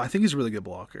is right now, but I think he's a really good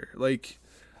blocker. Like,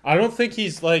 I don't think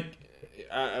he's like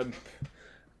I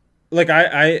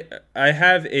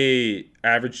have a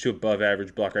average to above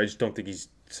average blocker. I just don't think he's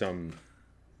some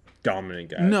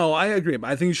dominant guy. No, I agree, but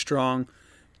I think he's strong.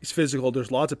 He's physical.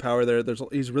 There's lots of power there.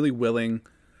 He's really willing.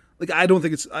 Like, I don't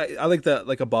think I like that,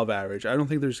 like, above average. I don't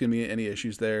think there's gonna be any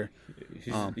issues there.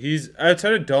 He's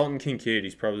outside of Dalton Kincaid.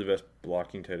 He's probably the best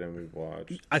blocking tight end we've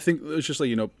watched. I think it's just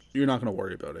like, you're not gonna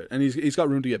worry about it, and he's got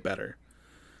room to get better.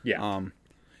 Yeah.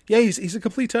 Yeah, he's a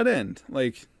complete tight end.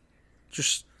 Like,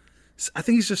 I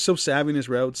think he's just so savvy in his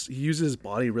routes. He uses his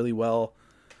body really well.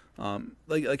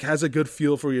 Like has a good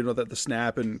feel for that the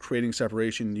snap and creating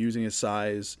separation, using his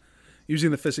size, using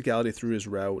the physicality through his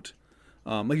route.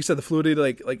 Like you said, the fluidity.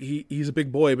 Like he's a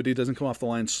big boy, but he doesn't come off the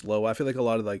line slow. I feel like a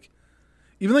lot of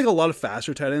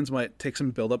faster tight ends might take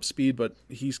some build up speed, but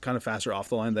he's kind of faster off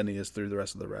the line than he is through the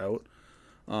rest of the route.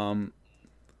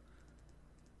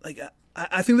 Like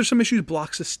I think there's some issues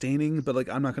block sustaining, but like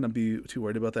I'm not gonna be too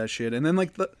worried about that shit. And then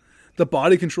like the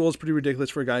body control is pretty ridiculous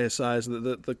for a guy his size.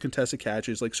 The contested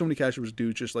catches, like so many catches was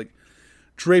dude just like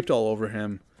draped all over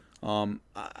him.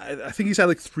 I think he's had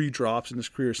like 3 drops in his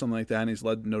career or something like that, and he's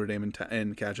led Notre Dame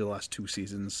in catches the last 2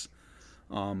 seasons.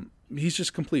 He's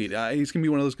just complete. He's gonna be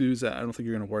one of those dudes that I don't think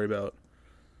you're gonna worry about.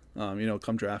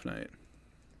 Come draft night.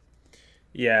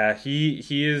 Yeah,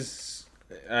 he is.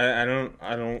 I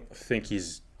don't think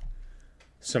he's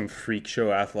some freak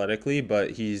show athletically,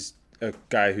 but he's a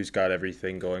guy who's got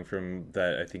everything going from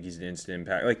that. I think he's an instant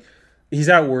impact. Like, he's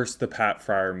at worst the Pat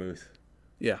Freiermuth.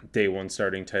 Yeah. Day 1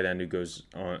 starting tight end who goes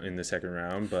on in the second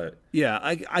round, but yeah,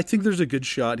 I think there's a good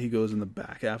shot he goes in the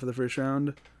back half of the first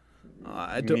round.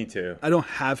 Me too. I don't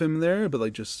have him there, but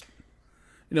like just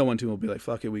one team will be like,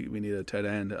 fuck it, we need a tight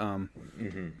end.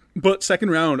 But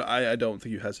second round, I don't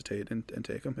think you hesitate and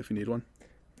take him if you need one.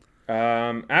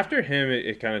 After him,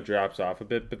 it kind of drops off a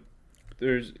bit, but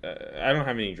there's I don't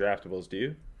have any draftables. Do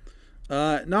you?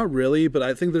 Not really, but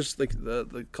I think there's like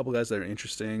the couple guys that are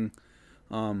interesting.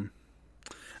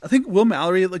 I think Will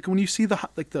Mallory, like when you see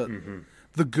the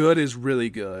good is really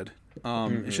good.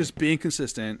 It's just being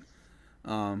consistent.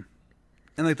 And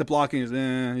like the blocking is,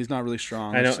 he's not really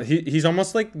strong. I know he's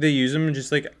almost like they use him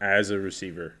just like as a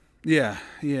receiver. Yeah.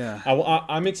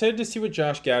 I'm excited to see what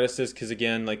Josh Gaddis does because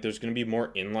again, like there's going to be more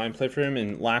inline play for him.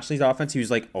 And Lashley's offense, he was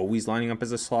like always lining up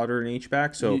as a slot or an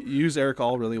H-back. So you used Eric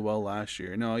All really well last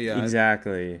year. No, yeah,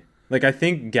 exactly. Like I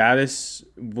think Gaddis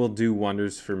will do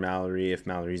wonders for Mallory if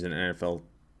Mallory's an NFL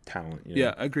talent.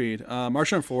 Yeah, agreed.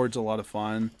 Marshawn Ford's a lot of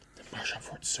fun. Marshawn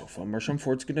Ford's so fun. Marshawn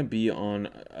Ford's going to be on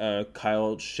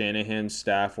Kyle Shanahan's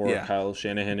staff or Kyle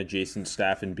Shanahan adjacent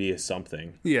staff and be a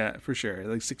something. Yeah, for sure.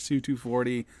 Like 6'2",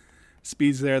 240.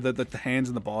 Speed's there. The hands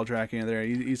and the ball tracking are there.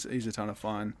 He's a ton of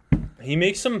fun. He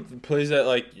makes some plays that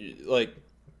like he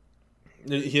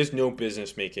has no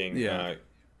business making. Yeah.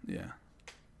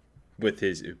 with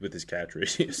his catch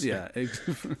radius. Yeah,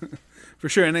 for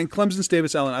sure. And then Clemson's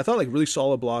Davis Allen, I thought like really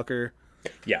solid blocker.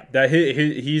 Yeah, that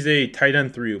he's a tight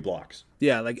end 3 who blocks.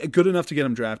 Yeah, like good enough to get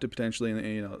him drafted potentially.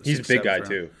 And he's a big guy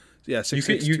too. Yeah,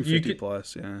 6'6", 250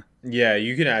 plus. Yeah. Yeah,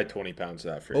 you can add 20 pounds to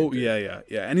that for. Oh yeah,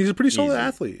 and he's a pretty solid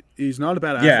athlete. He's not a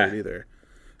bad athlete either.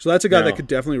 So that's a guy that could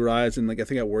definitely rise, and like I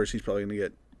think at worst he's probably going to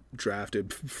get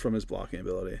drafted from his blocking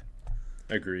ability.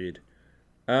 Agreed.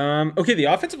 Okay, the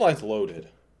offensive line's loaded.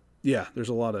 Yeah, there's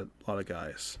a lot of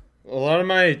guys. A lot of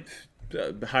my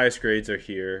highest grades are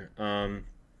here.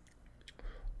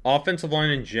 Offensive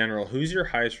line in general. Who's your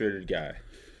highest rated guy?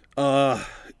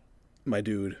 My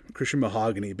dude, Christian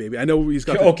Mahogany, baby. I know he's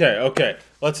got. Okay.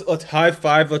 Let's high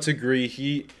five. Let's agree.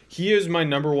 He is my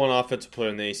number 1 offensive player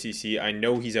in the ACC. I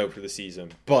know he's out for the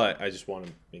season, but I just want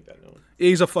to make that known.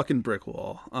 He's a fucking brick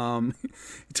wall.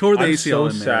 He tore the ACL.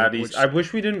 I'm so sad. I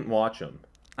wish we didn't watch him.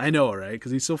 I know, right?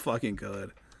 Because he's so fucking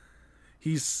good.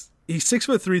 He's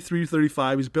 6'3",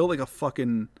 335. He's built like a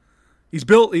fucking.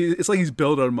 It's like he's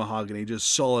built out of mahogany,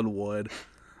 just solid wood.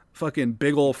 Fucking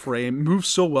big old frame. Moves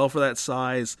so well for that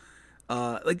size.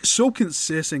 Like so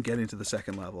consistent getting to the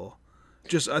second level.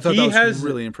 I thought that was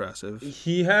really impressive.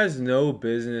 He has no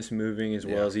business moving as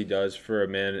well as he does for a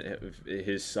man of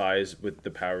his size with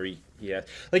the power he has.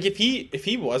 Like if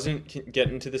he wasn't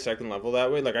getting to the second level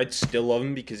that way, like I'd still love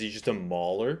him because he's just a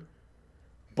mauler.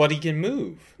 But he can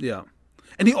move. Yeah,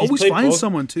 and he always finds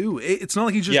someone too. It's not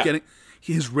like he's just getting.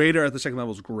 His radar at the second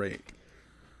level is great.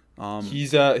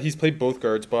 He's played both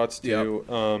guard spots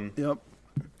too. Yep.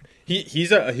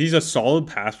 He's a solid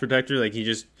pass protector. Like he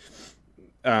just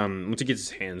once he gets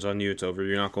his hands on you, it's over.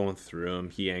 You're not going through him.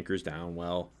 He anchors down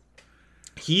well.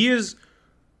 He is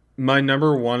my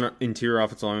number 1 interior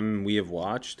offensive lineman we have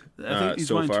watched I think he's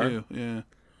so mine far. Too. Yeah.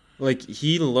 Like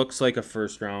he looks like a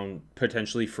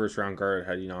potentially first round guard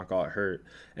had he not got hurt.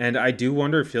 And I do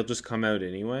wonder if he'll just come out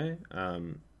anyway.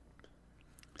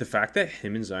 The fact that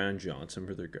him and Zion Johnson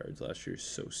were their guards last year is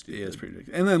so stupid. Yeah, it's pretty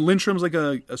ridiculous. And then Lindstrom's like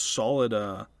a solid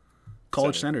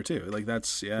college center too. Like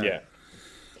that's Yeah.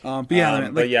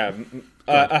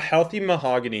 A healthy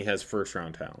Mahogany has first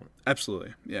round talent.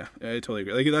 Absolutely. Yeah, I totally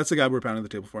agree. Like that's the guy we're pounding the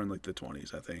table for in like the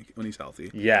 20s, I think, when he's healthy.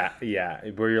 Yeah.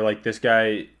 Where you're like, this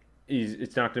guy,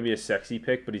 it's not going to be a sexy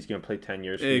pick, but he's going to play 10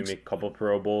 years for you, make a couple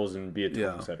Pro Bowls, and be a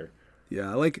top setter.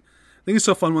 Yeah, like I think it's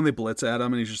so fun when they blitz at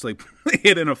him and he's just like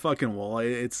hitting a fucking wall.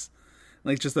 It's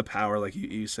like just the power, like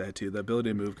you said too, the ability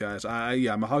to move guys.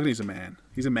 Mahogany's a man.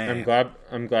 He's a man.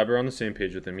 I'm glad we're on the same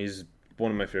page with him. He's one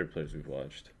of my favorite players we've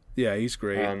watched. Yeah, he's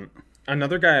great.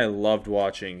 Another guy I loved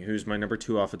watching, who's my number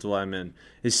 2 offensive lineman,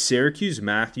 is Syracuse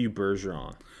Matthew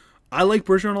Bergeron. I like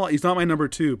Bergeron a lot. He's not my number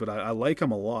 2, but I like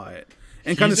him a lot.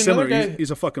 And kind of similar.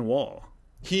 He's a fucking wall.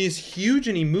 He's huge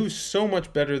and he moves so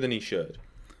much better than he should.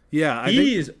 Yeah,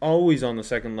 he is always on the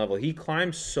second level. He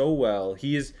climbs so well.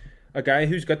 He is a guy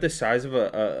who's got the size of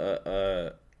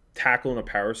a tackle in a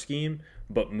power scheme,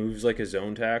 but moves like a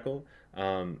zone tackle.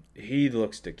 He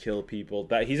looks to kill people.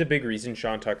 He's a big reason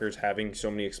Sean Tucker's having so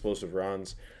many explosive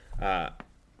runs.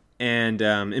 And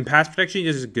in pass protection, he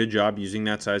does a good job using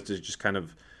that size to just kind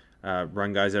of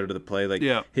run guys out of the play. Like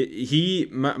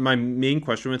my main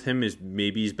question with him is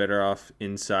maybe he's better off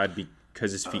inside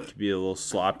because his feet could be a little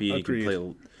sloppy. Agreed. He can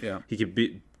play. He could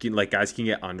be like guys can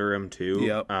get under him too.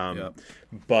 Yep.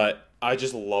 But I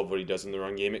just love what he does in the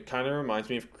run game. It kind of reminds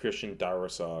me of Christian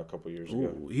Darrisaw a couple years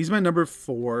ago. He's my number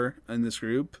 4 in this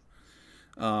group.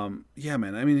 Yeah,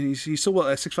 man. I mean, he's so well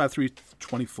at 6'5",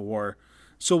 324,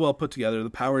 so well put together.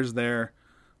 The power's there.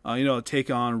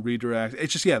 Take on, redirect.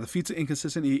 It's just the feet's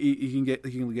inconsistent. He can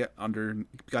get under.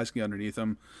 Guys can get underneath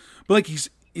him, but like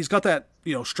he's got that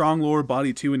strong lower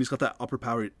body too, and he's got that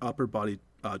upper body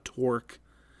torque.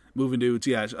 Moving dudes,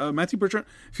 Matthew Bergeron.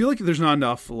 I feel like there's not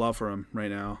enough love for him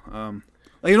right now.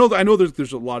 I know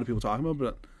there's a lot of people talking about,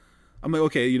 but I'm like,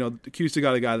 okay, Q's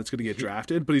got a guy that's going to get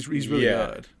drafted, but he's really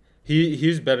good.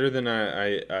 He's better than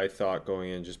I thought going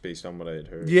in, just based on what I had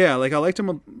heard. Yeah, like I liked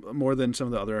him more than some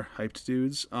of the other hyped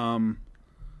dudes.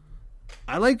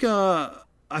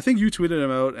 I think you tweeted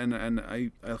him out, and I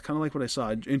kind of like what I saw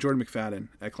in Jordan McFadden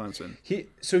at Clemson.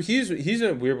 He's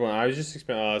a weird one. I was just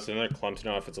expecting another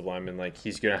Clemson offensive lineman. Like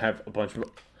he's gonna have a bunch of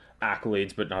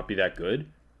accolades, but not be that good.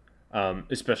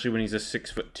 Especially when he's a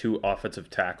 6'2" offensive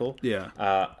tackle.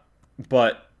 Yeah.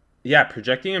 But yeah,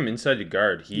 projecting him inside the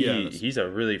guard, he's a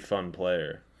really fun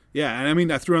player. Yeah, and I mean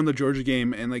I threw on the Georgia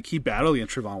game, and like he battled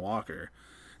against Trevon Walker.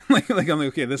 like I'm like,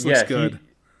 okay, this looks good.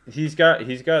 He's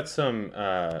got some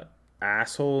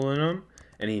asshole in him,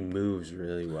 and he moves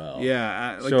really well.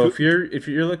 Yeah. So if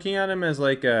you're looking at him as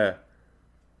like a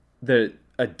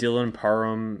a Dylan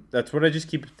Parham. That's what I just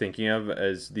keep thinking of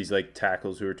as these like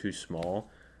tackles who are too small,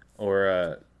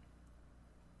 or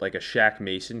like a Shaq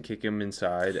Mason, kick him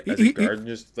inside as a guard, and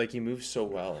just like he moves so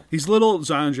well. He's little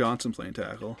Zion Johnson playing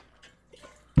tackle.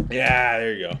 Yeah,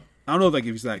 there you go. I don't know if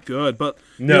he's that good, but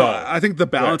no, I think the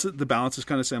balance is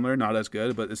kind of similar, not as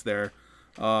good, but it's there.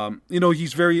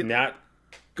 He's very go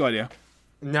ahead, yeah.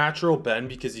 Natural bend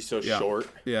because he's so short.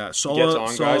 Yeah,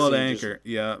 solid anchor.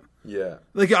 Yeah.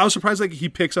 Like I was surprised, like he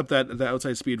picks up that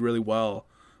outside speed really well.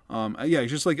 He's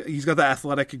just like he's got the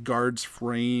athletic guard's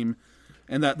frame,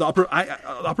 and that the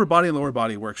upper body and lower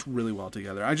body works really well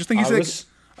together. I just think he's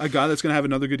a guy that's gonna have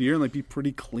another good year and like be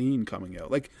pretty clean coming out.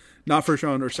 Like not first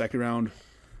round or second round,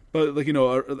 but like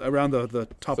around the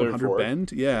top 100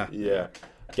 bend. Yeah.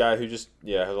 Guy who just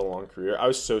has a long career. I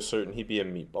was so certain he'd be a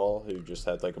meatball who just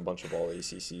had like a bunch of all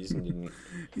ACCs and didn't.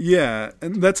 Yeah,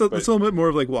 and that's a little bit more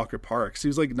of like Walker Parks. He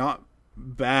was like not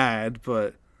bad,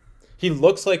 but he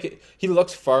looks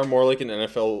far more like an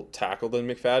NFL tackle than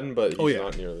McFadden, but he's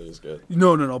not nearly as good.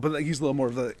 No, but like, he's a little more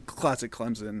of the classic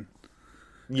Clemson.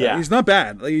 Yeah, he's not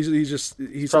bad. Like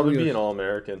he's probably be an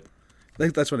All-American.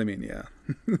 Like that's what I mean. Yeah.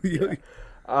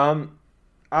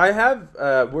 I have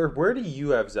where do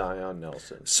you have Zion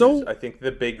Nelson? So I think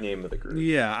the big name of the group.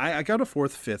 Yeah, I got a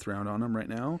 4th, 5th round on him right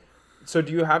now. So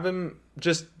do you have him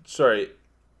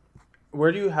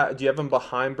where do you have him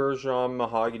behind Bergeron,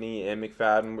 Mahogany, and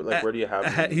McFadden? Like where do you have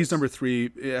him? He's number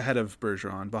 3 ahead of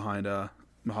Bergeron, behind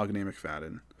Mahogany and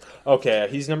McFadden. Okay,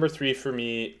 he's number 3 for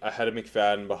me, ahead of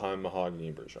McFadden, behind Mahogany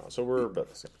and Bergeron. So we're about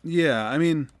the same. Yeah, I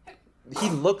mean, he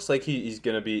looks like he's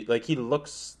gonna be like he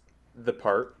looks the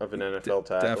part of an NFL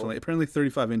tackle. Definitely. Apparently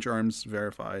 35-inch arms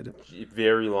verified.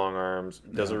 Very long arms.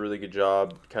 Does a really good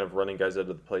job kind of running guys out of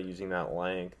the play using that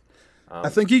length. I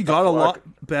think he got a lot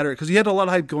better because he had a lot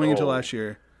of hype going into last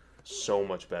year. So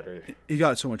much better. He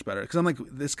got so much better because I'm like,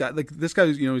 this guy,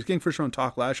 he's getting first round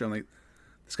talk last year. I'm like,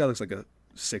 this guy looks like a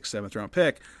 6th, 7th round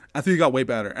pick. I think he got way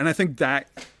better. And I think that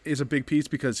is a big piece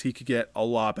because he could get a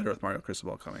lot better with Mario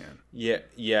Cristobal coming in.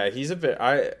 Yeah, he's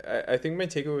I think my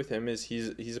takeaway with him is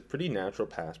he's a pretty natural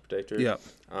pass protector. Yeah.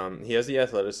 He has the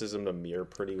athleticism to mirror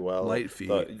pretty well. Light feet.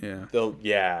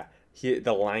 The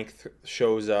length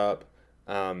shows up.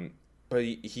 But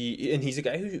he's a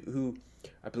guy who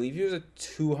I believe he was a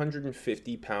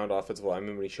 250-pound offensive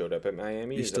lineman when he showed up at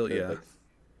Miami. He's still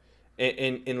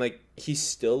And like he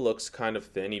still looks kind of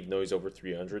thin, even though he's over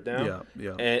 300 now.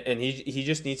 Yeah. And he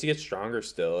just needs to get stronger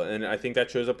still, and I think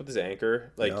that shows up with his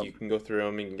anchor. Like you can go through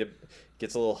him, and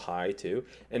gets a little high too.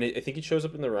 And I think it shows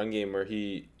up in the run game where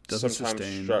he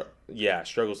sometimes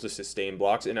struggles to sustain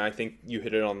blocks. And I think you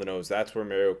hit it on the nose. That's where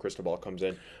Mario Cristobal comes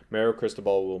in. Mario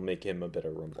Cristobal will make him a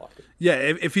better run blocker. Yeah,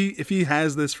 if he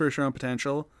has this first round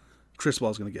potential,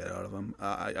 Cristobal's going to get out of him.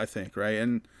 I think, right?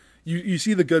 And you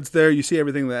see the goods there. You see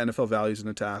everything that NFL values in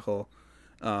a tackle.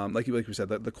 Like we said,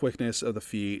 the quickness of the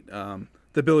feet, the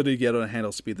ability to get on a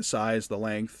handle speed, the size, the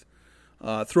length.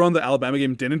 Throughout the Alabama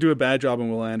game, didn't do a bad job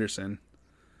on Will Anderson.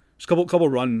 Just a couple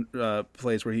run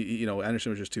plays where Anderson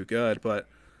was just too good, but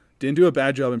didn't do a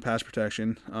bad job in pass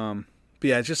protection. But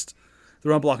yeah, just the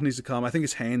run block needs to come. I think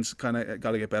his hands kind of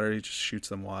got to get better. He just shoots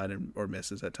them wide or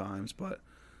misses at times, but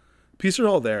pieces are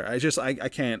all there. I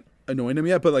can't anoint him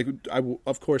yet, but like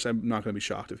of course I'm not going to be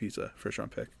shocked if he's a first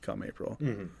round pick come April.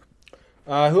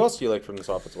 Mm-hmm. Who else do you like from this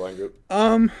offensive line group?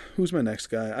 Who's my next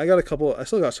guy? I got a couple. I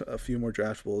still got a few more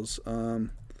draftables.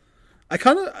 I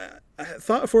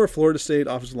thought for a Florida State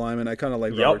offensive lineman, I kind of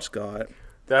like Robert Scott.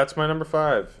 That's my number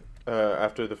 5.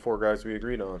 After the 4 guys we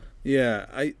agreed on.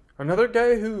 Yeah, another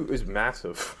guy who is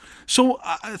massive. So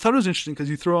I thought it was interesting because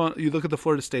you look at the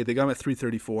Florida State, they got him at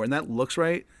 334, and that looks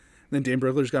right. And then Dan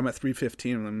Brugler's got him at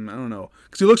 315, and I don't know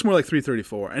because he looks more like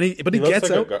 334, but he gets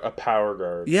like out a power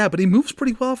guard. Yeah, but he moves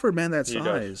pretty well for a man that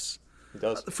size. He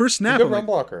does. First snap, he's a good run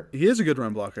blocker. He is a good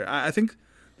run blocker. I think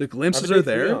the glimpses are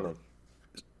there. On him.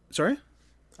 Sorry,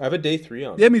 I have a day 3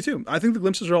 on him. Yeah, me too. I think the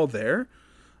glimpses are all there.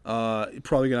 You're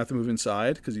probably gonna have to move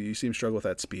inside because you see him struggle with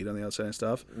that speed on the outside and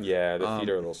stuff. Yeah, the feet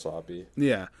are a little sloppy.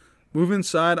 Yeah, move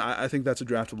inside. I think that's a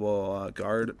draftable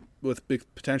guard with big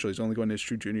potential. He's only going to his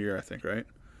true junior year, I think, right?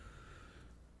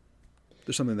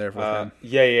 There's something there for him.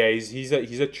 Yeah. He's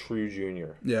a true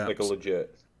junior. Yeah, like a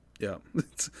legit. Yeah,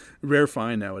 it's rare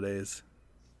find nowadays.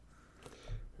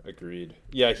 Agreed.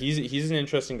 Yeah, he's an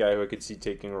interesting guy who I could see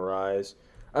taking a rise.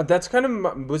 That's kind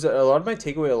of was a lot of my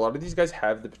takeaway. A lot of these guys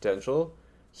have the potential.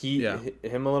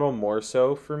 Him a little more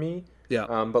so for me. Yeah.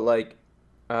 But like,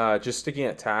 just sticking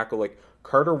at tackle, like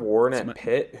Carter Warren at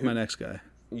Pitt. My next guy.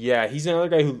 Yeah, he's another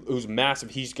guy who's massive.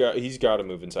 He's got to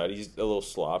move inside. He's a little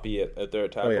sloppy at their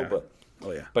tackle, but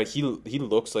Oh yeah. But he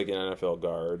looks like an NFL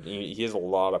guard. He has a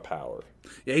lot of power.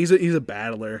 Yeah, he's a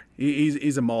battler.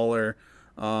 He's a mauler.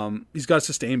 He's got to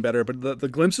sustain better, but the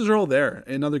glimpses are all there.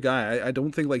 Another guy. I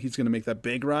don't think like he's going to make that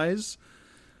big rise,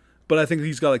 but I think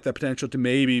he's got like that potential to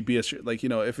maybe be a like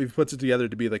if he puts it together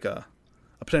to be like a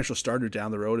potential starter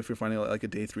down the road. If you're finding like a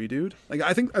day 3 dude, like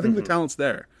I think the talent's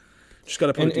there. Just got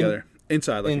to put it together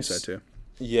inside, like you said too.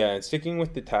 Yeah, and sticking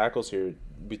with the tackles here,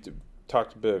 we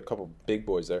talked about a couple big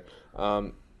boys there.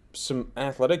 Some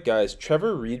athletic guys.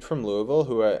 Trevor Reed from Louisville,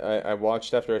 who I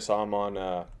watched after I saw him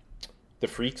on the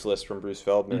Freaks list from Bruce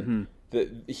Feldman.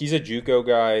 He's a JUCO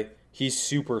guy. He's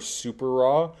super, super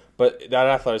raw, but that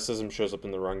athleticism shows up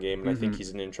in the run game, and I think he's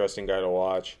an interesting guy to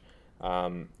watch.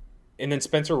 And then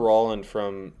Spencer Rolland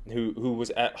who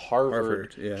was at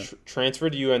Harvard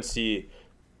transferred to UNC.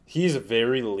 He's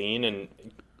very lean and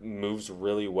moves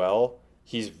really well.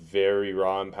 He's very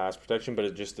raw in pass protection, but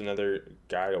it's just another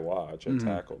guy to watch and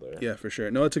tackle there. Yeah, for sure.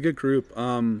 No, it's a good group.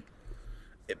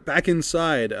 Back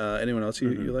inside, anyone else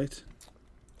you liked?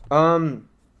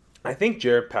 I think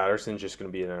Jaret Patterson's just going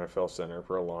to be an NFL center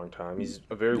for a long time. He's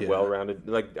a very well-rounded.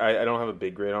 Like I don't have a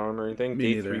big grade on him or anything.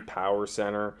 Day 3 power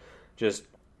center, just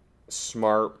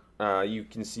smart. You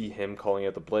can see him calling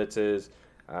out the blitzes.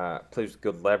 Plays with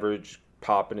good leverage,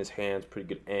 pop in his hands, pretty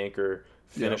good anchor.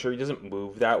 Finisher. He doesn't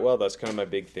move that well. That's kind of my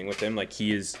big thing with him. Like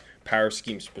he is power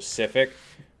scheme specific,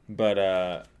 but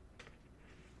a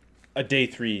day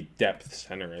 3 depth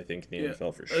center, I think, in the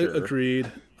NFL for sure. Agreed.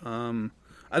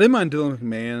 I didn't mind Dylan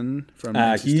McMahon from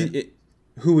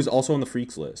who was also on the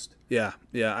Freaks list. Yeah.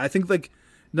 I think like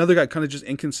another guy kind of just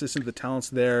inconsistent. The talent's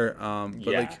there. But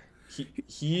like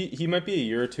he might be a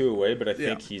year or 2 away, but I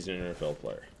think he's an NFL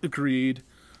player. Agreed.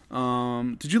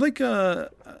 Did you like I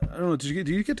don't know, did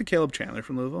you get to Caleb Chandler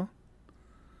from Louisville?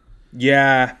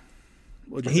 Yeah.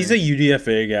 He's a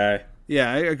UDFA guy.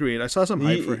 Yeah, I agreed. I saw some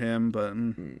hype for him, but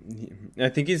I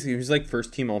think he was like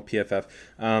first team all PFF.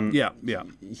 Yeah.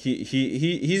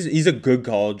 He's a good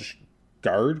college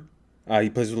guard. He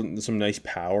plays with some nice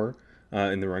power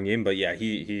in the run game, but yeah,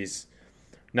 he's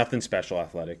nothing special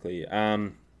athletically.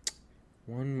 One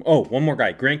more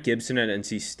guy, Grant Gibson at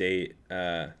NC State.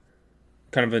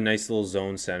 Kind of a nice little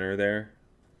zone center there.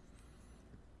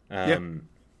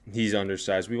 He's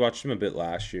undersized. We watched him a bit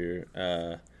last year,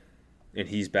 and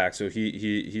he's back, so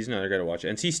he's another guy to watch.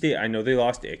 NC State, I know they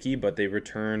lost Icky, but they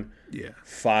return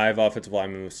 5 offensive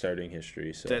linemen with starting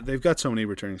history. So they've got so many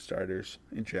returning starters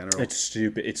in general. It's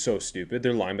stupid. It's so stupid.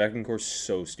 Their linebacking core is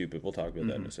so stupid. We'll talk about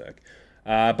that in a sec.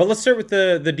 But let's start with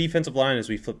the defensive line as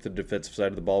we flip to the defensive side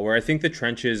of the ball, where I think the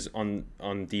trenches on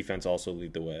defense also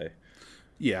lead the way.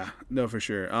 Yeah, no, for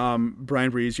sure.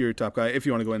 Brian Breeze, your top guy, if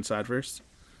you want to go inside first.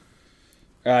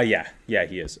 Yeah,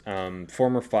 he is.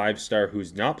 Former 5-star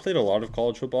who's not played a lot of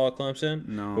college football at Clemson.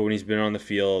 No. But when he's been on the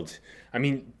field, I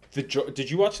mean, did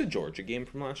you watch the Georgia game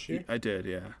from last year? I did,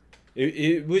 yeah.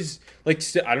 It was, like,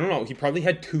 I don't know, he probably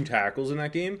had 2 tackles in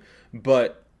that game,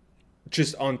 but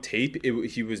just on tape,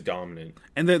 he was dominant.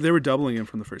 And they were doubling him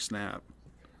from the first snap.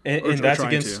 And that's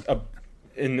against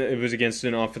and it was against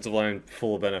an offensive line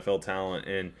full of NFL talent,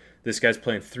 and this guy's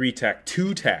playing 3-tech,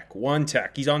 2-tech,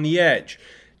 1-tech. He's on the edge.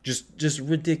 Just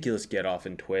ridiculous get off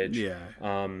and twitch. Yeah.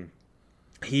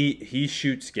 He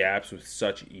shoots gaps with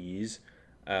such ease.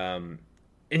 And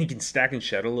he can stack and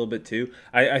shed a little bit too.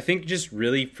 I think just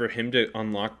really for him to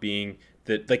unlock being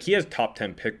that, like, he has top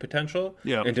 10 pick potential.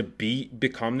 Yeah. And to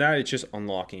become that, it's just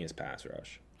unlocking his pass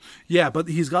rush. Yeah, but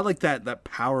he's got like that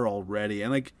power already,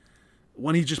 and like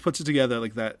when he just puts it together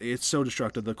like that, it's so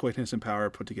destructive. The quickness and power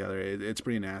put together, it's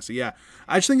pretty nasty. Yeah,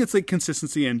 I just think it's like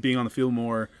consistency and being on the field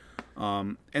more,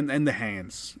 and the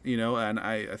hands, and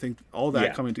I think all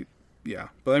that coming to,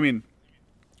 But I mean,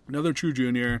 another true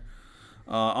junior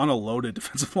on a loaded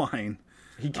defensive line.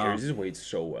 He carries his weight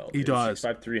so well. He does.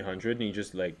 6'5", 300, and he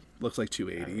just like looks like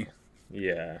 280.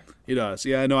 Yeah, he does.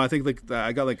 Yeah, no, I think like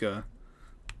I got like a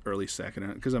early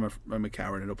second because I'm a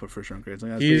coward and don't put first round grades.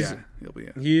 Like he'll be.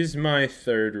 He's my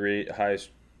second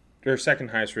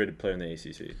highest rated player in the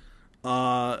ACC.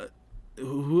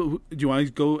 Do you want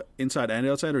to go inside and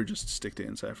outside, or just stick to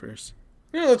inside first?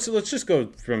 Yeah, let's just go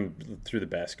through the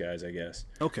best guys, I guess.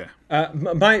 Okay.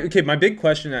 My big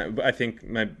question, I think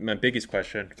my biggest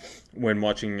question when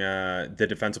watching the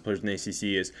defensive players in the ACC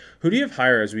is, who do you have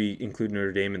higher as we include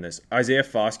Notre Dame in this? Isaiah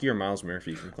Foskey or Miles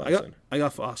Murphy from Clemson? I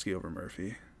got Foskey over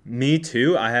Murphy. Me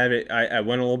too. I had it. I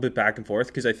went a little bit back and forth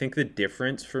because I think the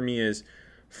difference for me is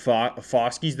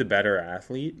Foskey's the better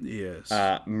athlete. Yes.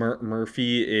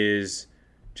 Murphy is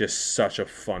just such a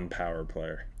fun power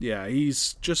player. Yeah,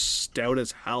 he's just stout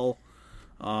as hell.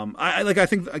 I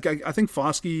think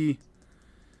Foskey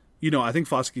I think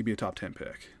Foskey could be a top 10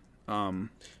 pick. So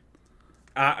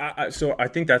I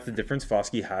think that's the difference.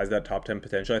 Foskey has that top 10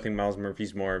 potential. I think Myles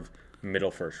Murphy's more of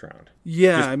middle first round.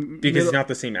 Yeah, because he's not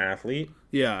the same athlete.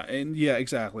 Yeah,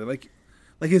 exactly. Like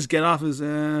his get off is,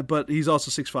 but he's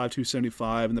also 6'5",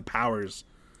 275, and the powers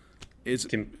is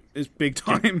big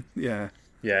time. Yeah.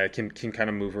 Yeah, can kind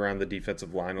of move around the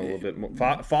defensive line a little bit more.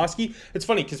 Foskey, it's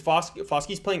funny because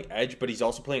Foskey's playing edge, but he's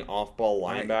also playing off-ball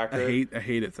linebacker. I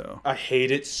hate it though. I hate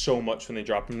it so much when they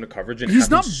drop him into coverage. And he's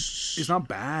not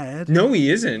bad. No, he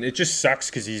isn't. It just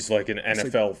sucks because he's like an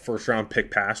NFL first-round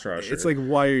pick pass rusher. It's like,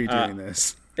 why are you doing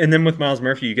this? And then with Myles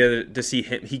Murphy, you get to see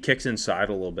him. He kicks inside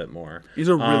a little bit more. He's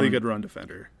a really good run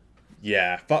defender.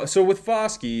 Yeah. So with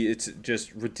Foskey, it's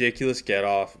just ridiculous get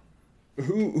off.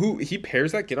 Who he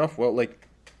pairs that get off well, like.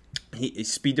 He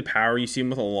speed to power. You see him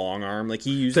with a long arm. Like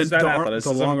he uses that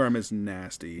athleticism. The long arm is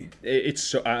nasty. It's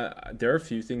so. There are a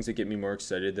few things that get me more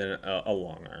excited than a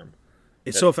long arm.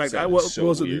 It's so effective. What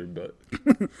was weird, but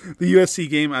the USC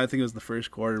game, I think it was the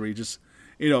first quarter where he just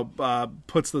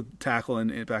puts the tackle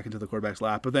back into the quarterback's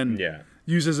lap, but then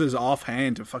uses his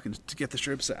offhand to get the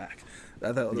strip sack.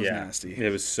 That was nasty.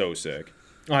 It was so sick.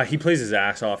 He plays his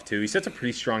ass off too. He sets a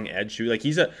pretty strong edge too. Like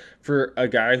for a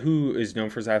guy who is known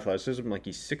for his athleticism, like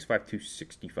he's 6'5",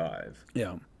 265.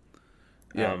 Yeah.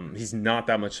 He's not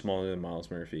that much smaller than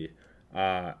Myles Murphy.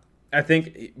 I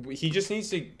think he just needs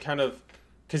to kind of,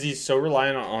 because he's so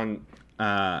reliant on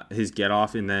his get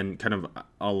off and then kind of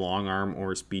a long arm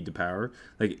or speed to power.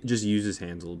 Like just use his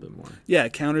hands a little bit more. Yeah,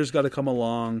 counter's got to come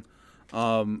along.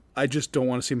 I just don't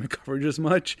want to see him in coverage as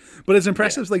much, but it's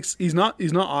impressive. Yeah. Like he's not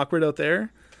awkward out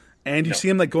there, and you see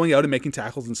him like going out and making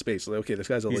tackles in space. Like, okay, this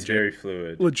guy's very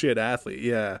fluid, legit athlete.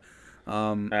 Yeah,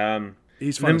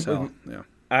 he's fun as hell.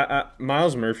 Yeah,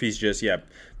 Myles Murphy's just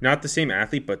not the same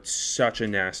athlete, but such a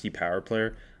nasty power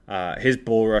player. His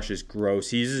bull rush is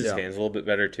gross. He uses his hands a little bit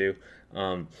better too.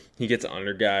 He gets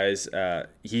under guys.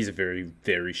 He's a very,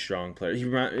 very strong player. He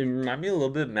reminds me a little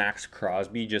bit of Max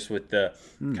Crosby, just with the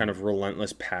kind of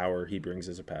relentless power he brings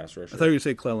as a pass rusher. I thought you were going to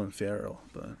say Clelin Ferrell,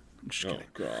 but I'm just kidding.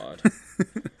 Oh,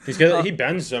 God. He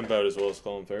bends jump out as well as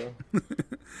Clelin Ferrell.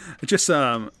 It just,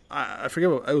 I forget,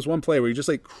 it was one play where he just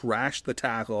like crashed the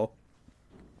tackle.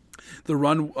 The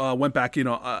run went back,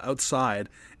 outside,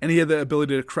 and he had the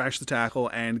ability to crash the tackle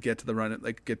and get to the run,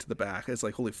 like get to the back. It's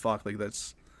like, holy fuck, like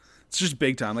it's just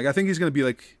big time. Like I think he's gonna be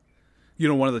like,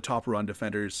 one of the top run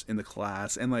defenders in the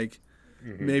class, and like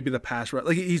maybe the pass run.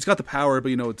 Like he's got the power,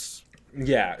 but it's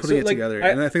putting it together,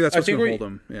 and I think that's what's gonna hold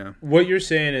him. Yeah. What you're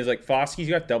saying is like Foskey's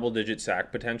got double-digit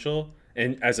sack potential,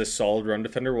 and as a solid run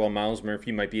defender, while Myles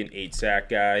Murphy might be an 8-sack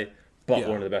guy, but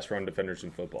one of the best run defenders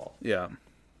in football. Yeah.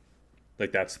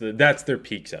 Like that's their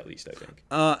peaks at least, I think.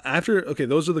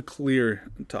 Those are the clear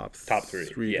top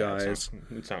three yeah, guys.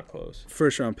 It's not close.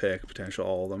 First round pick potential,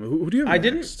 all of them. Who do you have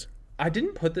next? I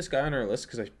didn't put this guy on our list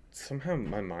because somehow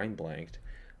my mind blanked.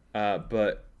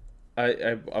 But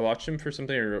I watched him for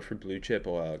something I wrote for Blue Chip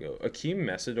a while ago. Akeem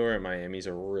Mesidor at Miami is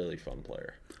a really fun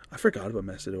player. I forgot about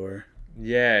Mesidor.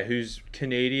 Yeah, who's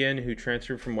Canadian, who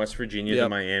transferred from West Virginia to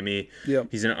Miami. Yep.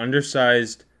 He's an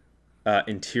undersized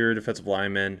interior defensive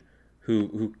lineman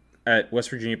who at West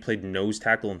Virginia played nose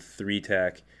tackle and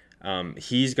 3-tech.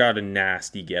 He's got a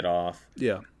nasty get off.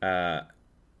 Yeah.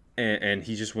 And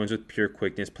he just wins with pure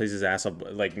quickness, plays his ass off,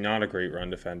 like not a great run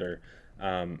defender.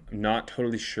 Not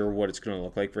totally sure what it's going to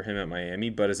look like for him at Miami,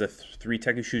 but as a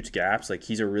 3-tech who shoots gaps, like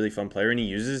he's a really fun player, and he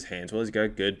uses his hands well. He's got a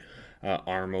good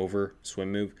arm over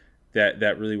swim move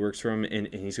that really works for him, and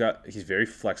he's very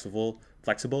flexible,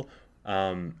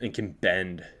 and can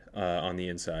bend on the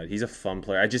inside. He's a fun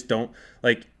player. I just don't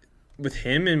like with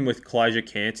him and with Kalijah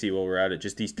Cansey while we're at it,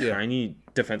 just these tiny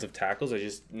defensive tackles. I'm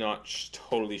just not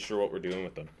totally sure what we're doing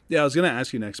with them. Yeah, I was gonna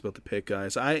ask you next about the pick,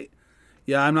 guys. I'm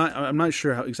not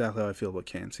sure exactly how I feel about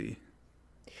Cansey.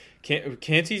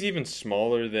 Cansey's even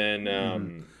smaller than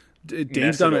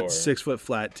Dane's done at 6 foot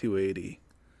flat, 280.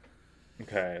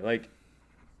 Okay, like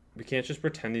we can't just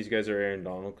pretend these guys are Aaron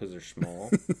Donald because they're small.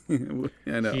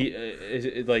 I know.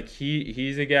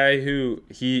 He's a guy who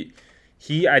he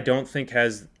I don't think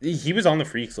he was on the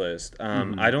freaks list.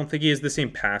 I don't think he has the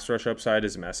same pass rush upside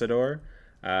as Mesidor,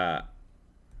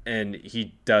 and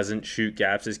he doesn't shoot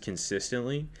gaps as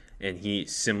consistently. And he,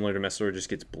 similar to Mesidor, just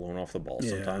gets blown off the ball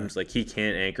sometimes. Like he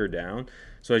can't anchor down.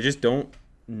 So I just don't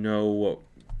know what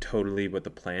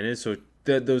the plan is. So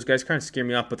those guys kind of scare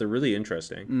me off, but they're really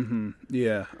interesting. Mm-hmm.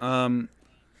 Yeah. How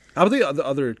about the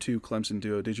other two Clemson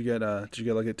duo? Did you get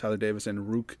like a Tyler Davis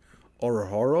and Rook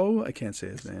Orohoro? I can't say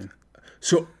his name.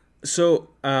 So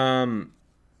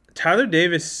Tyler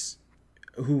Davis,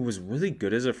 who was really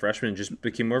good as a freshman, just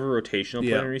became more of a rotational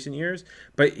player in recent years.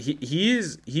 But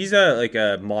he's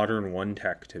a modern one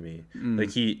tech to me.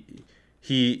 Like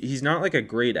he's not like a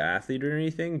great athlete or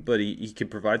anything, but he can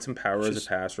provide some power as a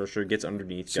pass rusher, gets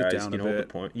underneath guys, can hold the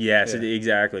point. Yes,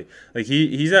 exactly. Like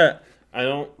he's a I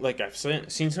don't like I've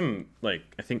seen some like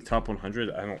I think top 100.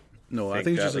 I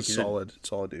think he's just a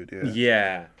solid dude.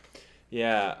 Yeah.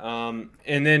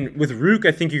 And then with Rook,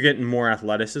 I think you're getting more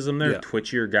athleticism there.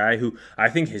 Twitchier guy who I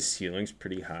think his ceiling's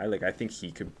pretty high. Like I think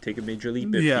he could take a major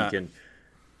leap if he can,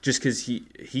 just because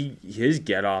his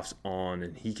get offs on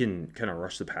and he can kind of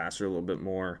rush the passer a little bit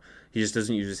more. He just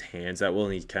doesn't use his hands that well,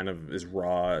 and he kind of is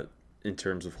raw in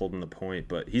terms of holding the point.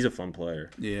 But he's a fun player.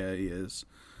 Yeah, he is.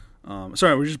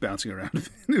 Sorry, we're just bouncing around.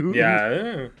 Who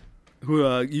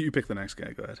you pick the next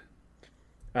guy? Go ahead.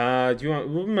 Do you want?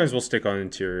 We might as well stick on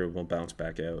interior. We'll bounce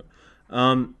back out.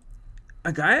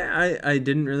 A guy I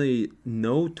didn't really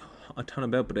know a ton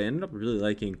about, but I ended up really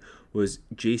liking was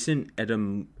Jason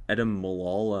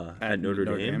Malala at Notre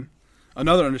Dame.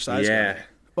 Another undersized guy.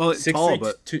 Well, it's tall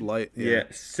but light. Yeah,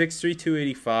 6'3",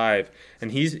 285,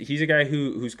 and he's a guy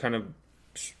who's kind of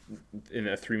in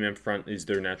a 3-man front is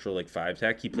their natural like 5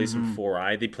 tech. He plays some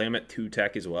 4-eye. They play him at 2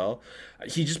 tech as well.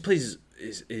 He just plays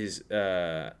his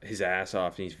ass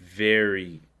off, and he's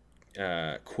very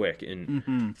quick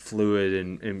and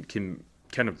fluid and can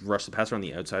kind of rush the passer on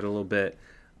the outside a little bit.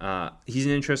 He's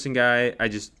an interesting guy.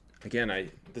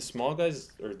 The small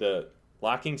guys or the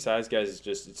lacking size guys is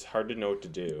just it's hard to know what to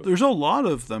do. There's a lot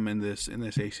of them in this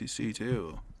ACC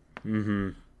too.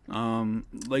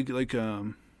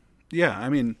 Yeah, I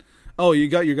mean, you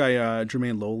got your guy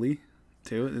Jermaine Lowley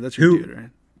too. That's your dude, right?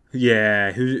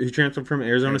 Yeah, who transferred from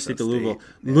Arizona State to Louisville.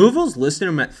 Yeah. Louisville's listing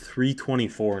him at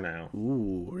 324 now.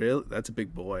 Ooh, really? That's a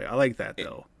big boy. I like that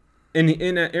though.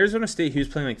 In Arizona State, he was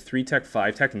playing like 3 tech,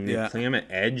 5 tech, and they play him at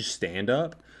edge stand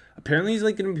up. Apparently, he's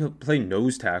like going to play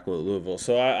nose tackle at Louisville.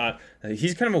 So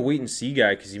he's kind of a wait and see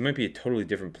guy because he might be a totally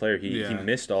different player. He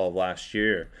missed all of last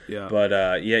year. Yeah.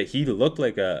 But he looked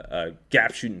like a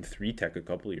gap shooting 3 tech a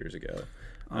couple of years ago.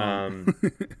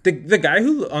 The guy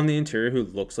who on the interior who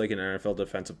looks like an NFL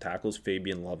defensive tackle is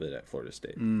Fabian Lovett at Florida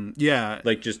State.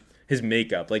 Like just his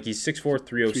makeup. Like he's 6'4",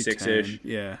 306-ish.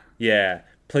 Yeah.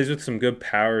 Plays with some good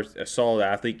power. A solid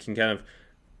athlete. Can kind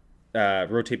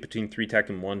of rotate between 3 tech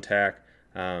and 1 tech.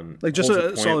 Like just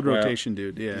a solid rotation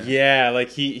dude. Yeah, like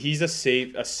he's a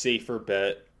safer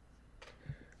bet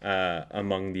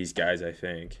among these guys, I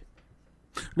think.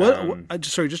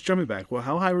 Just jumping back. Well,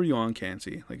 how high were you on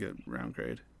Cansey? Like a round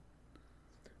grade?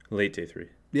 Late day 3.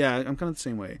 Yeah, I'm kind of the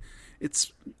same way.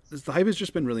 The hype has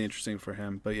just been really interesting for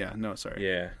him. But sorry.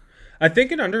 Yeah, I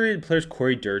think an underrated player is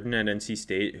Corey Durden at NC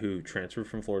State, who transferred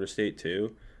from Florida State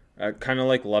too. Kind of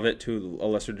like Lovett to a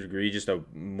lesser degree, just a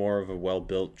more of a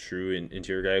well-built, true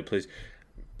interior guy who plays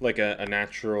like a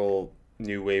natural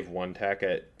new wave 1 tech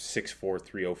at 6'4",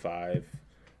 305.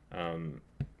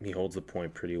 He holds the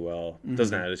point pretty well.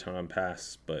 Doesn't add a ton on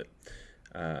pass, but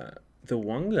the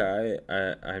one guy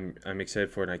I'm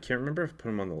excited for, and I can't remember if I put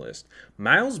him on the list,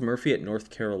 Miles Murphy at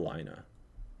North Carolina.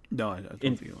 No, I don't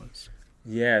think it was.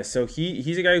 Yeah, so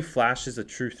he's a guy who flashed as a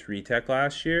true 3 tech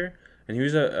last year. And he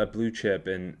was a blue chip,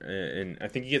 and I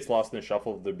think he gets lost in the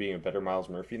shuffle of there being a better Miles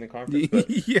Murphy in the conference. But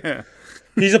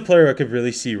he's a player I could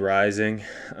really see rising.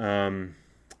 And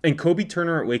Kobe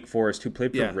Turner at Wake Forest, who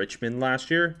played for Richmond last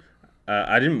year.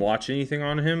 I didn't watch anything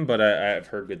on him, but I've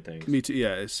heard good things. Me too.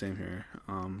 Yeah, it's same here.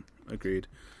 Agreed.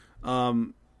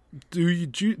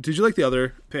 Did you like the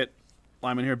other Pitt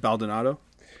lineman here, Baldonado?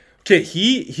 Okay,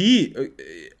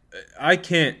 I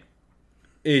can't.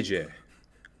 AJ.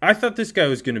 I thought this guy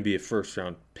was going to be a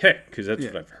first-round pick because that's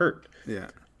what I've heard. Yeah.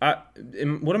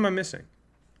 What am I missing?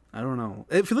 I don't know.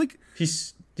 I feel like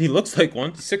he looks like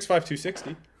one. He's 6'5",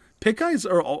 260. Pitt guys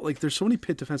are all like. There's so many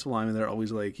Pitt defensive linemen that are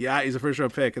always like, he's a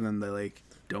first-round pick, and then they like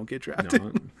don't get drafted.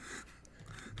 No,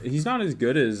 he's not as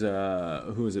good as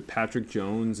who was it? Patrick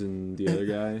Jones and the other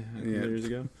guy years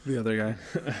ago. The other guy.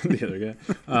 The other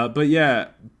guy. But yeah,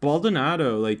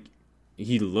 Baldonado, like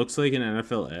he looks like an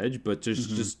NFL edge, but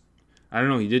just. I don't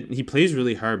know. He plays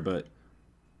really hard, but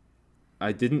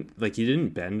he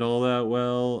didn't bend all that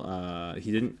well.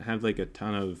 He didn't have like a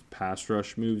ton of pass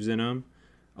rush moves in him.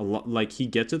 Like he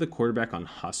gets to the quarterback on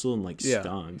hustle and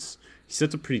stunts. He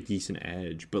sets a pretty decent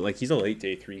edge, but like he's a late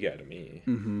day 3 guy to me.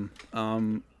 Kind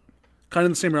of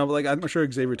in the same realm, but like I'm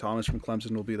sure Xavier Thomas from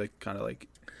Clemson will be like kind of like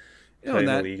playing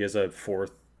the league as a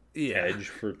 4th edge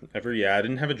forever. Yeah, I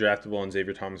didn't have a draftable on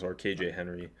Xavier Thomas or KJ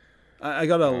Henry. I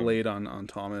got a late on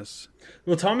Thomas.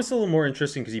 Well, Thomas is a little more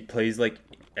interesting because he plays like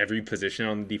every position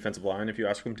on the defensive line if you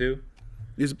ask him to.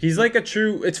 He's like a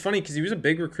true. It's funny because he was a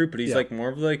big recruit, but he's like more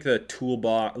of like the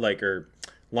toolbox, or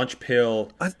lunch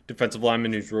pail defensive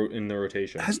lineman who's in the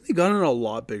rotation. Hasn't he gotten a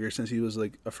lot bigger since he was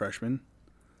like a freshman?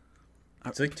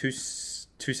 It's like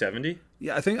 270.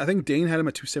 Yeah, I think Dane had him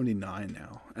at 279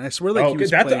 now, and I swear he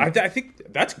was playing. I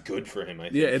think that's good for him. I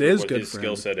think, it is good. His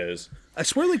skill set is. I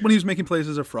swear, like when he was making plays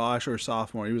as a frosh or a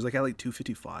sophomore, he was like at like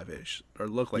 255 ish, or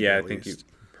looked like. Yeah, at I think least.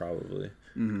 he probably.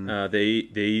 Mm-hmm.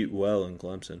 They eat well in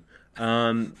Clemson.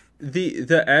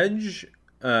 The edge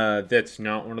that's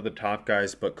not one of the top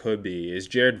guys but could be is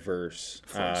Jared Verse,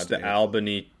 the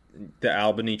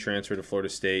Albany transfer to Florida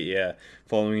State. Yeah,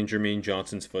 following in Jermaine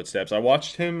Johnson's footsteps. I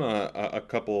watched him a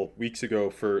couple weeks ago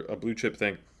for a blue chip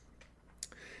thing,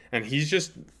 and he's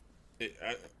just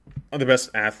the best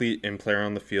athlete and player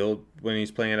on the field when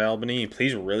he's playing at Albany. He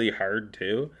plays really hard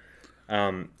too.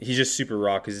 He's just super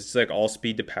raw because it's like all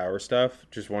speed to power stuff.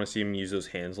 Just want to see him use those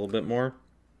hands a little bit more.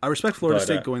 I respect Florida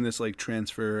State going this like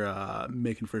transfer,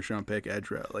 making first round pick edge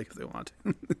route, like if they want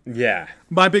to. Yeah.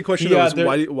 My big question though is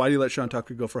why do you let Sean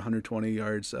Tucker go for 120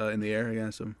 yards in the air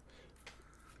against him?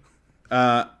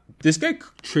 This guy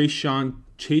chased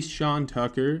Sean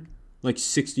Tucker like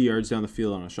 60 yards down the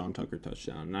field on a Sean Tucker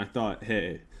touchdown, and I thought,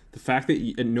 hey, the fact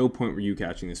that at no point were you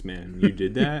catching this man, you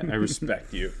did that. I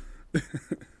respect you.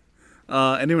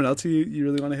 Anyone else you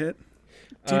really want to hit?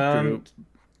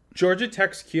 Georgia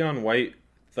Tech's Keon White,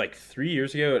 like 3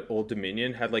 years ago at Old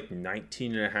Dominion, had like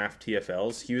 19 and a half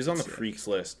TFLs. He was on the freaks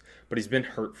list, but he's been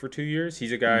hurt for 2 years.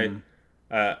 He's a guy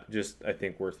just I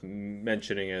think worth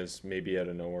mentioning as maybe out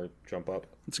of nowhere jump up.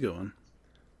 That's a good one.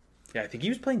 Yeah, I think he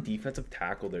was playing defensive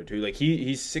tackle there too. Like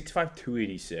he's 6'5",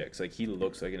 286. Like he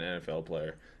looks like an NFL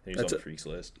player, and he's on the freaks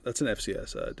list. That's an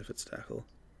FCS defensive tackle.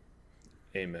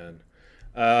 Amen.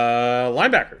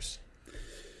 Linebackers.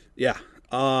 Yeah.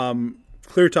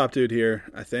 Clear top dude here,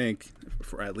 I think,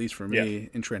 at least for me,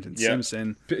 in Trenton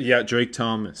Simpson. Yeah, Drake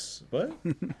Thomas. What?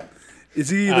 Is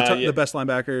he the best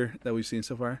linebacker that we've seen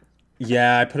so far?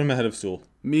 Yeah, I put him ahead of Sewell.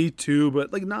 Me too,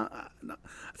 but like not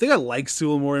I think I like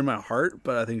Sewell more in my heart,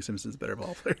 but I think Simpson's a better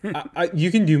ball player. You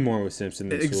can do more with Simpson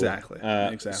than exactly.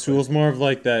 Sewell. Exactly. Sewell's more of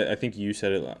like that. I think you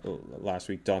said it last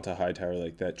week. Donta Hightower,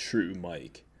 like that true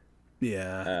Mike.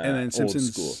 Yeah, and then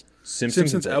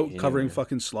Simpson's out covering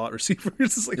fucking slot receivers.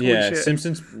 It's like, holy shit.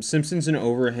 Simpson's an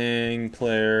overhang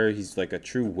player. He's like a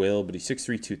true will, but he's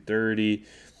 6'3", 230.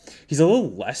 He's a little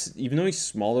less, even though he's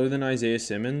smaller than Isaiah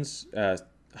Simmons,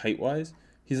 height wise.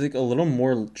 He's like a little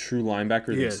more true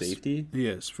linebacker than safety. He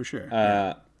is for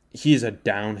sure. He is a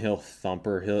downhill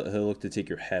thumper. He'll look to take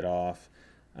your head off.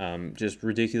 Just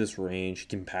ridiculous range. He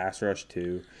can pass rush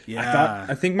too. Yeah.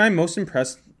 I think my most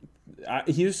impressed.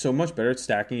 He was so much better at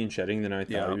stacking and shedding than I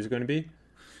thought he was going to be.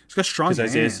 He's got strong hands.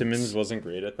 Because Isaiah Simmons wasn't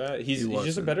great at that. He's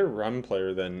just a better run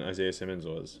player than Isaiah Simmons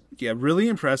was. Yeah, really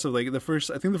impressive. Like the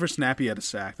first snap he had a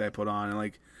sack that I put on, and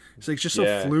like it's like just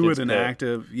so fluid and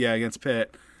active. Yeah, against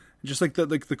Pitt, just like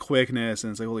the quickness, and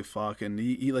it's like holy fuck, and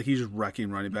he's just wrecking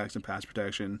running backs and pass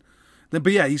protection.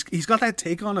 But yeah, he's got that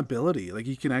take on ability. Like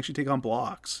he can actually take on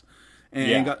blocks,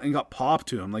 and got popped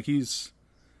to him. Like he's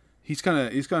kind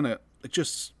of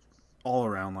just all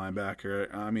around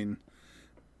linebacker. I mean,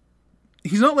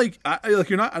 he's not like I don't think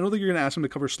you're gonna ask him to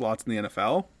cover slots in the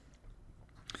NFL,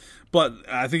 but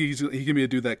I think he can be a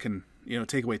dude that can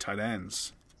take away tight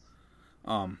ends.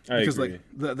 Because agree.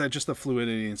 Like that just the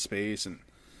fluidity in space and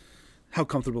how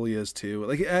comfortable he is too.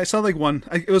 Like I saw like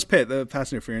it was Pitt, the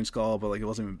pass interference call, but like it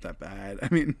wasn't even that bad. I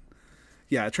mean,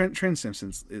 yeah, Trent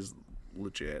Simpson is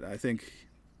legit. I think.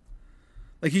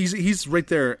 Like he's right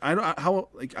there. I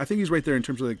think he's right there in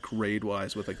terms of like grade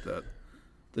wise with like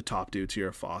the top dudes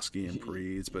here, Foskey and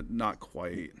Breeds, but not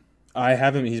quite. I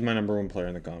have him. He's my number one player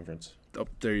in the conference. Oh,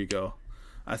 there you go.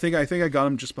 I think I got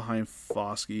him just behind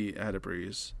Foskey ahead of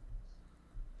Breeze.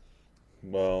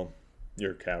 Well,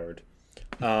 you're a coward.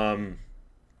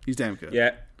 He's damn good.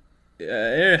 Yeah.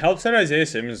 It helps that Isaiah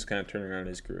Simmons is kind of turning around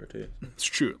his career too. It's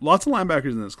true. Lots of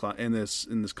linebackers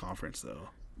in this conference though.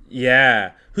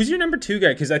 Yeah. Who's your number two guy?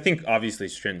 Because I think obviously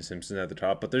Trenton Simpson at the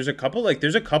top, but there's a couple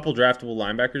draftable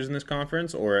linebackers in this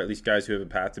conference, or at least guys who have a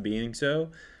path to being so.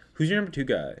 Who's your number two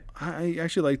guy? I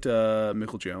actually liked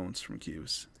Michael Jones from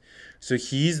Q's. So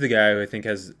he's the guy who I think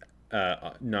has,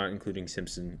 not including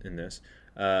Simpson in this,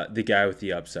 the guy with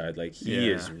the upside. Like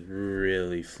he is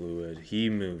really fluid. He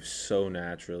moves so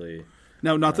naturally.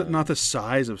 No, not the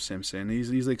size of Simpson.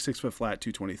 He's like 6 foot flat,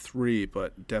 223,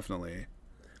 but definitely.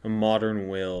 A modern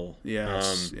will.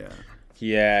 Yes.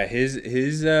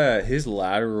 His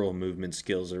lateral movement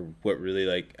skills are what really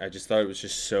like. I just thought it was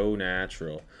just so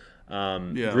natural.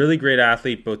 Really great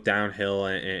athlete, both downhill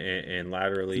and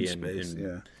laterally,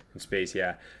 and In space,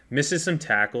 yeah. Misses some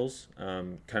tackles.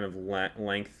 Kind of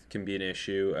length can be an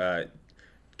issue.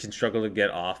 Can struggle to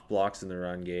get off blocks in the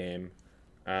run game.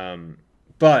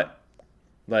 But,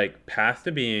 like, path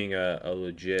to being a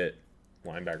legit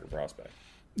linebacker prospect.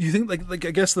 You think, like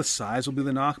I guess the size will be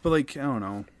the knock, but, like, I don't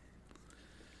know.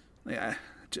 Yeah,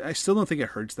 I still don't think it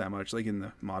hurts that much, like, in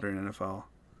the modern NFL.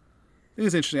 I think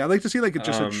it's interesting. I'd like to see, like,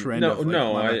 just a trend of, like,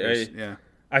 linebackers. Yeah.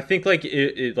 I think, like,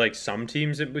 it like, some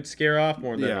teams it would scare off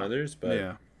more than others,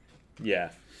 but... Yeah.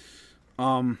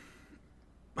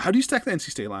 How do you stack the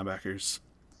NC State linebackers?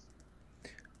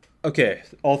 Okay,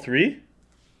 all three?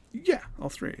 Yeah, all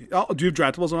three. Do you have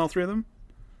draftables on all three of them?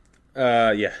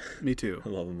 Yeah. Me too. I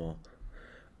love them all.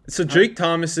 So Drake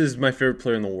Thomas is my favorite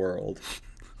player in the world.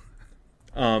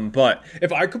 But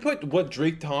if I could put what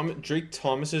Drake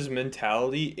Thomas's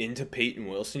mentality into Peyton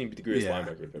Wilson, he'd be the greatest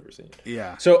linebacker I've ever seen.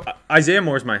 Yeah. So Isaiah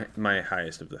Moore's my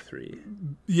highest of the three.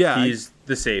 Yeah. He's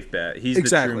the safe bet. He's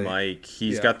the true Mike.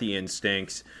 He's got the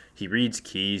instincts. He reads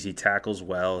keys. He tackles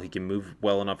well. He can move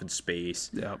well enough in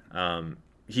space. Yeah.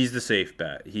 He's the safe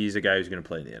bet. He's a guy who's going to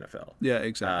play in the NFL. Yeah,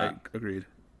 exactly. Agreed.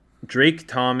 Drake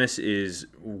Thomas is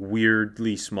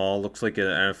weirdly small, looks like an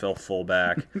NFL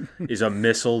fullback, is a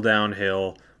missile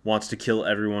downhill, wants to kill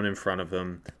everyone in front of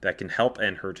him that can help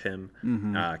and hurt him,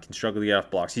 can struggle to get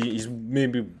off blocks. He's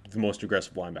maybe the most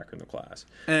aggressive linebacker in the class.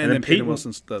 And then Peyton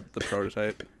Wilson's the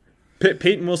prototype.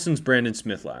 Peyton Wilson's Brandon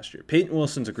Smith last year. Peyton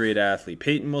Wilson's a great athlete.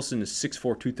 Peyton Wilson is 6'4",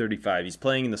 235. He's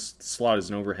playing in the slot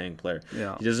as an overhang player.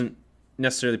 Yeah. He doesn't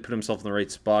necessarily put himself in the right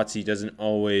spots. He doesn't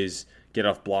always get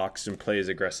off blocks and play as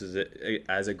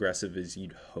aggressive as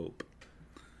you'd hope.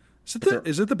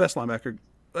 Is it the best linebacker?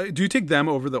 Do you take them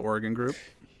over the Oregon group?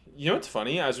 You know what's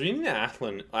funny? I was reading the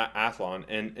Athlon,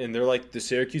 and they're like, the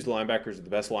Syracuse linebackers are the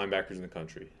best linebackers in the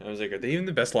country. I was like, are they even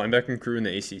the best linebacking crew in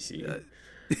the ACC?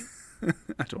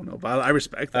 I don't know, but I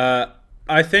respect that.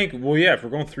 I think, if we're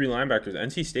going three linebackers,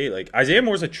 NC State, like, Isaiah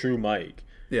Moore's a true Mike.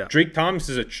 Yeah. Drake Thomas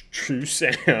is a true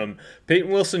Sam.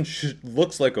 Peyton Wilson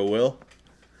looks like a Will.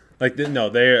 Like, no,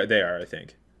 they are, I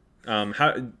think.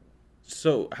 How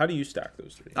do you stack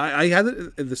those three? I had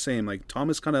it the same. Like,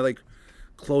 Thomas kind of, like,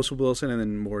 close with Wilson, and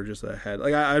then Moore just ahead.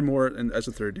 Like, I had Moore as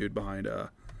a third dude behind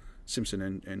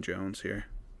Simpson and Jones here.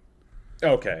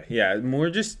 Okay, yeah.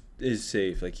 Moore just is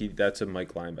safe. Like, that's a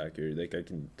Mike linebacker. Like, I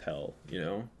can tell, you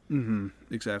know? Mm-hmm.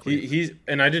 Exactly.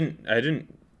 And I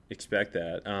didn't expect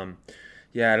that.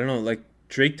 Yeah, I don't know. Like,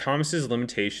 Drake Thomas's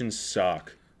limitations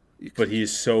suck. But he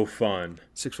is so fun.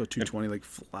 6'2", 220, like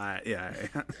flat. Yeah.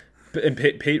 And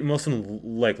Peyton Wilson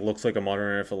like looks like a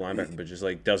modern NFL linebacker, but just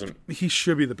like doesn't. He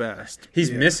should be the best.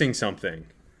 He's missing something.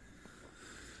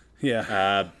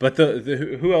 Yeah. But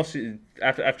the who else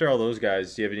after all those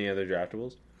guys? Do you have any other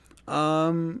draftables?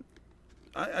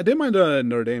 I didn't mind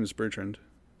Notre Dame's Bertrand.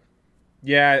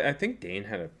 Yeah, I think Dane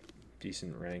had a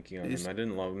decent ranking on him. I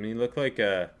didn't love him. He looked like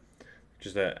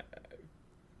just a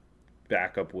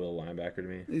backup Will linebacker to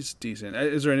me. He's decent.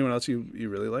 Is there anyone else you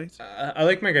really liked? I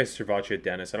like my guy Servacio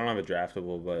Dennis. I don't have a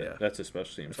draftable, but that's a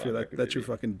special team. I feel that's your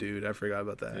fucking dude. I forgot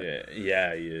about that.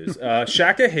 Yeah, he is.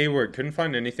 Shaka Hayward, couldn't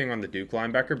find anything on the Duke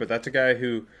linebacker, but that's a guy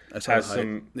who has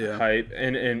some hype.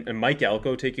 And Mike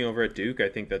Elko taking over at Duke, I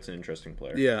think that's an interesting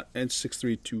player. Yeah, and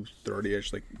 6'3",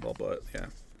 230-ish, like, well, but yeah.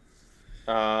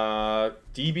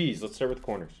 DBs, let's start with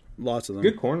corners. Lots of them.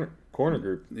 Good corner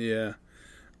group. Yeah.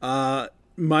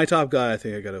 My top guy, I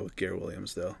think I got it with Garrett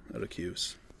Williams, though, out of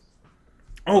Cuse.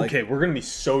 Okay, we're going to be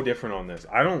so different on this.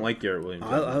 I don't like Garrett Williams.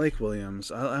 I like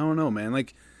Williams. I don't know, man.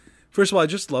 Like, first of all, I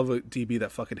just love a DB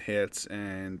that fucking hits,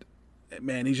 and,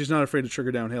 man, he's just not afraid to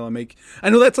trigger downhill and make... I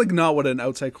know that's, like, not what an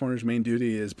outside corner's main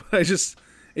duty is, but it just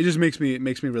makes me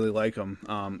really like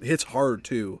him. He hits hard,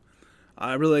 too.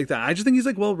 I really like that. I just think he's,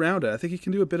 like, well-rounded. I think he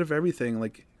can do a bit of everything.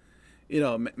 Like, you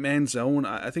know, man zone.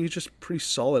 I think he's just pretty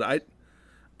solid.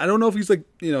 I don't know if he's like,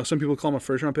 you know, some people call him a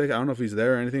first-round pick. I don't know if he's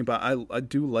there or anything, but I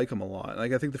do like him a lot.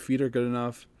 Like, I think the feet are good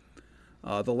enough.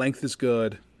 The length is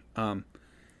good.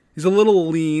 He's a little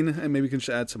lean, and maybe can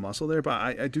just add some muscle there,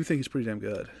 but I do think he's pretty damn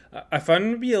good. I find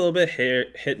him to be a little bit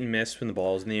hit and miss when the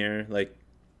ball's in the air. Like,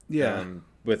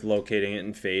 with locating it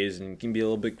in phase, and can be a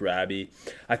little bit grabby.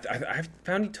 I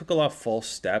found he took a lot of false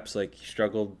steps. Like, he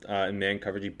struggled in man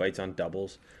coverage. He bites on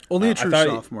doubles. Only a true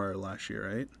sophomore last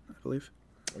year, right? I believe.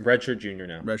 Redshirt junior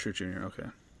now. Redshirt junior, okay.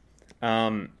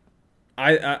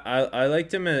 I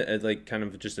liked him as like kind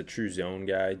of just a true zone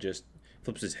guy. Just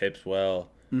flips his hips well.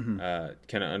 Mm-hmm.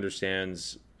 Kind of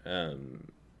understands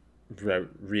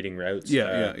reading routes.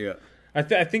 Yeah. I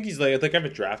think he's like I have a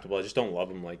draftable. I just don't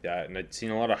love him like that, and I'd seen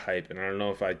a lot of hype, and I don't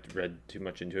know if I read too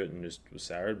much into it and just was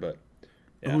soured. But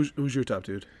yeah. Who's your top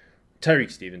dude?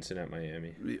 Tyreek Stevenson at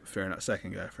Miami. Fair enough.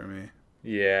 Second guy for me.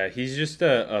 Yeah, he's just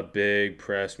a big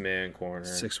press man corner.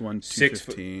 6'1",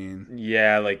 215.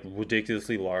 Yeah, like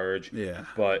ridiculously large. Yeah.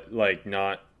 But like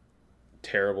not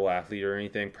terrible athlete or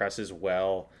anything. Presses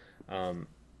well.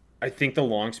 I think the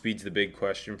long speed's the big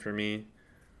question for me.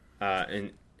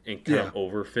 And kind of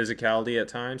over physicality at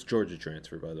times. Georgia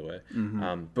transfer, by the way.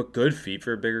 Mm-hmm. But good feet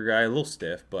for a bigger guy. A little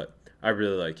stiff, but I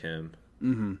really like him.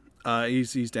 Mm-hmm.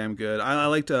 He's damn good. I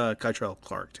liked Kytrell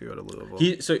Clark too out of Louisville.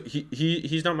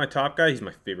 He's not my top guy. He's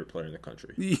my favorite player in the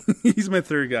country. He's my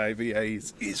third guy, but yeah,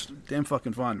 he's damn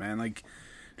fucking fun, man. Like,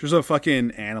 there's a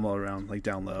fucking animal around, like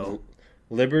down low.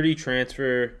 Liberty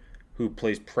transfer who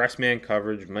plays press man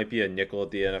coverage, might be a nickel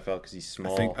at the NFL because he's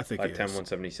small, I think 5'10",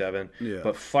 177. Yeah.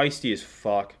 But feisty as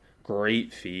fuck,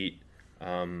 great feet,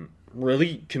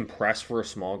 really compressed for a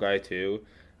small guy too,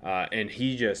 and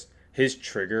his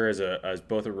trigger as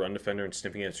both a run defender and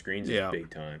sniffing at screens is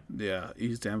big time. Yeah,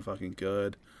 he's damn fucking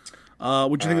good.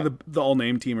 What'd you think of the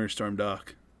all-name teamer Storm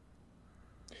Duck?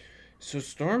 So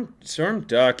Storm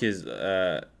Duck is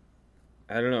I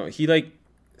don't know. He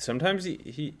sometimes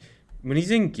he when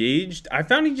he's engaged, I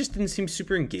found he just didn't seem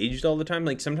super engaged all the time.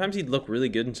 Like sometimes he'd look really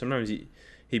good and sometimes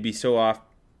he'd be so off.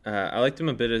 I liked him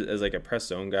a bit as like a press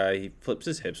zone guy. He flips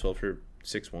his hips well for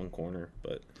 6'1" corner,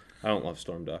 but I don't love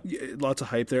Storm Duck. Yeah, lots of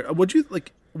hype there. What'd you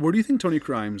like? Where do you think Tony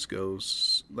Grimes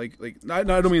goes? Like I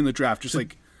don't mean in the draft. Just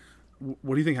like,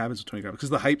 what do you think happens with Tony Grimes?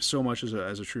 Because the hype so much as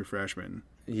a true freshman.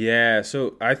 Yeah,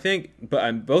 so I think,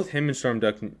 but both him and Storm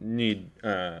Duck need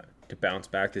to bounce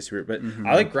back this year. But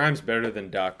I like Grimes better than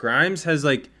Duck. Grimes has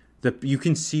like you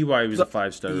can see why he was a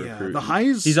 5-star recruit. The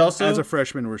highs he's also, as a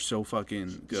freshman were so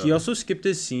fucking good. He also skipped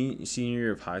his senior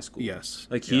year of high school. Yes,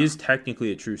 like he is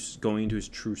technically going into his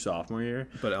true sophomore year.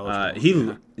 But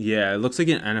eligible. It looks like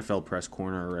an NFL press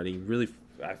corner already. Really,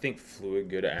 I think fluid,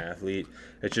 good athlete.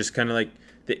 It's just kind of like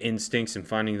the instincts and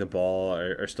finding the ball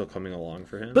are still coming along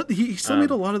for him. But he still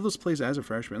made a lot of those plays as a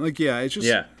freshman. Like it's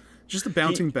just the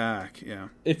bouncing back. Yeah.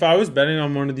 If I was betting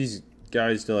on one of these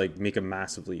guys to like make a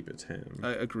massive leap, it's him.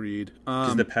 I agreed.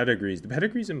 Because the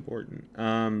pedigree's important.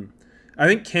 I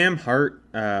think Cam Hart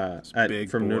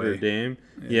from Notre Dame.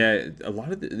 Yeah, a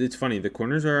lot of it's funny. The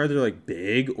corners are either like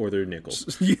big or they're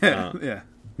nickels. Yeah.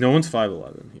 No one's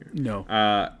 5'11" here. No.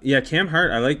 Cam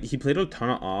Hart. He played a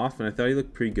ton of off, and I thought he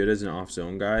looked pretty good as an off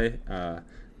zone guy.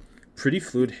 Pretty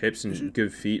fluid hips and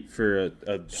good feet for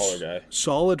a taller guy.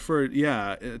 Solid for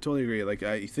I totally agree. Like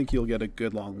I think he'll get a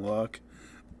good long look.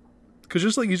 Because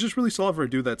he's just really solid for a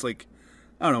dude that's like,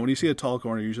 I don't know, when you see a tall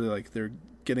corner, usually like they're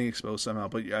getting exposed somehow.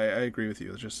 But I agree with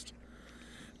you. It's just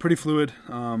pretty fluid.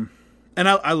 And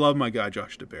I love my guy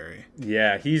Josh DeBerry.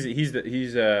 Yeah, he's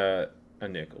a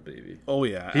nickel baby. Oh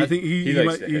yeah, I think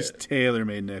he's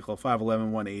tailor-made nickel. 5'11",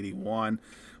 181,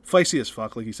 feisty as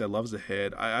fuck. Like you said, loves the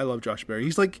hit. I love Josh DeBerry.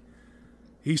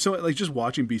 He's so like just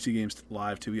watching BC games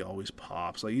live too. He always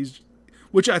pops.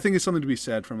 Which I think is something to be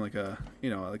said from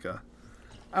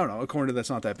I don't know, a corner that's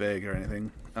not that big or anything.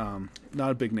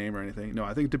 Not a big name or anything. No,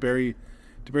 I think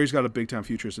DeBerry's got a big-time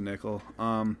future as a nickel.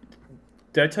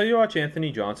 Did I tell you to watch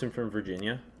Anthony Johnson from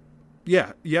Virginia?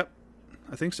 Yeah, yep.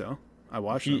 I think so. I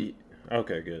watched him.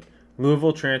 Okay, good.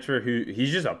 Louisville transfer,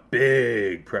 he's just a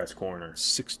big press corner.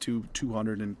 6'2",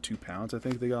 202 pounds, I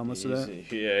think they got him listed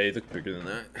at. Yeah, he looked bigger than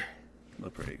that.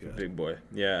 Looked pretty good. Big boy.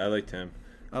 Yeah, I liked him.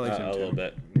 I liked him too. A little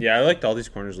bit. Yeah, I liked all these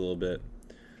corners a little bit.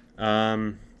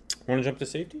 Want to jump to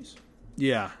safeties?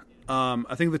 Yeah.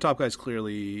 I think the top guy is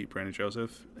clearly Brandon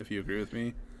Joseph, if you agree with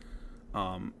me.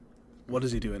 What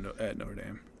does he do at Notre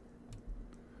Dame?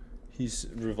 He's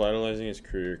revitalizing his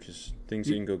career because things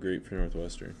didn't go great for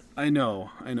Northwestern. I know.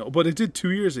 But it did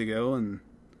 2 years ago, and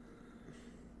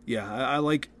yeah,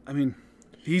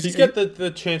 he's got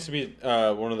the chance to be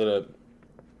one of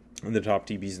the top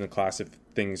DBs in the class if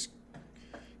things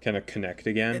kind of connect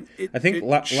again. I think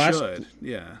last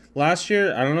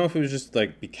year, I don't know if it was just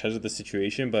like because of the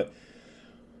situation, but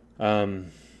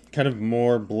kind of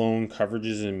more blown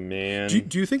coverages in man.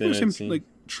 Do you think it was him like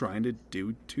trying to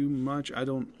do too much? I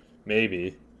don't.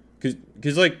 Maybe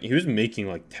because like he was making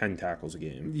like 10 tackles a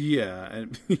game. Yeah,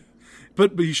 and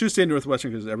but you should stay in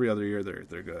Northwestern because every other year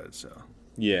they're good. So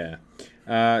yeah,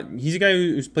 he's a guy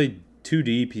who's played too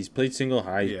deep. He's played single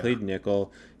high. He's played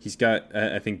nickel. He's got,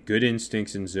 I think, good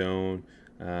instincts in zone.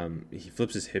 He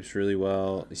flips his hips really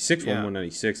well. He's 6'1",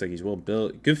 196. Like, he's well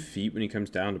built. Good feet when he comes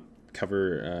down to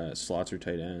cover slots or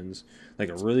tight ends. Like,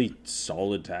 a really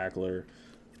solid tackler.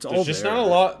 There's just not a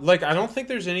lot. Like, I don't think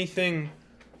there's anything.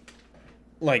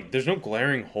 Like, there's no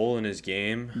glaring hole in his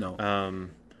game. No.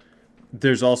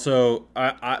 There's also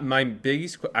my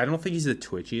biggest. I don't think he's the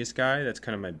twitchiest guy. That's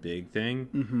kind of my big thing.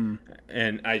 Mm-hmm.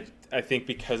 And I think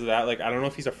because of that, like, I don't know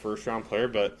if he's a first round player,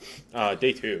 but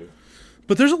day 2.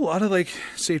 But there's a lot of like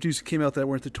safeties who came out that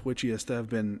weren't the twitchiest that have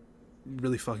been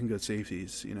really fucking good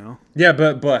safeties, you know? Yeah,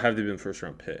 but have they been first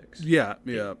round picks? Yeah,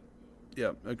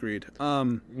 agreed.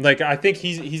 Like, I think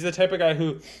he's the type of guy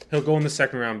who he'll go in the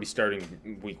second round and be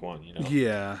starting week 1, you know?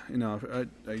 Yeah, you know,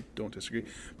 I don't disagree.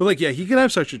 But like, yeah, he can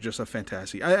have just a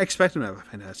fantastic. I expect him to have a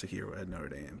fantastic year at Notre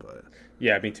Dame, but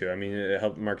yeah, me too. I mean, it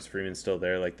helped Marcus Freeman's still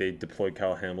there. Like, they deployed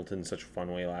Kyle Hamilton in such a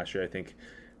fun way last year. I think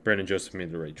Brandon Joseph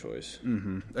made the right choice.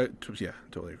 Mm-hmm. Yeah,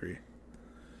 totally agree.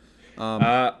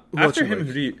 After him,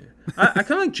 who do you? I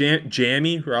kind of like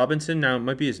Jamie Robinson. Now it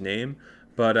might be his name,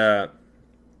 but I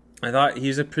thought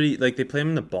he's a pretty, like, they play him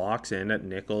in the box and at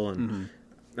nickel, and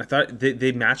I thought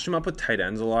they matched him up with tight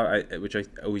ends a lot, which I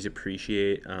always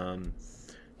appreciate.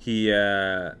 He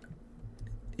was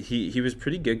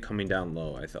pretty good coming down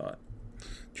low, I thought.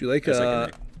 Do you like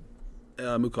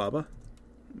Mukaba?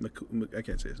 I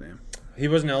can't say his name. He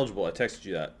wasn't eligible. I texted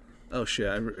you that. Oh shit!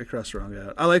 I crossed the wrong guy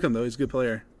out. I like him though. He's a good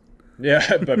player. Yeah,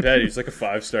 I bet he's like a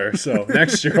 5-star. So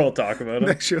next year I'll talk about him.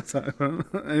 Next year I'll talk about him.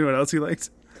 Anyone else you liked?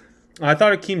 I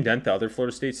thought Akeem Dent, the other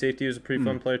Florida State safety, was a pretty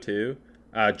fun player too.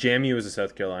 Jamie was a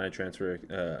South Carolina transfer.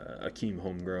 Akeem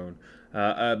homegrown.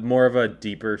 More of a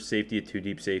deeper safety, a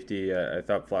 2-deep safety. I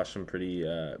thought flashed some pretty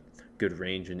good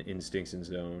range and instincts in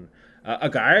zone. A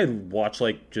guy I watched,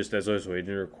 like, just as I was waiting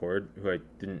to record, who I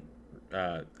didn't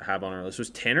have on our list, was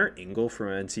Tanner Ingle from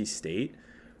NC State.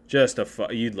 Just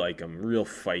you'd like him, real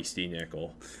feisty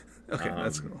nickel. Okay,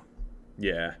 that's cool.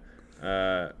 Yeah,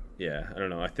 yeah. I don't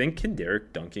know. I think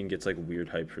Derek Duncan gets like weird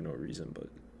hype for no reason, but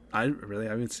I really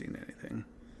haven't seen anything.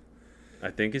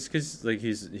 I think it's because like he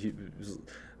was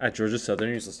at Georgia Southern.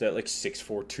 He was listed at like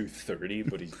 6'4", 230,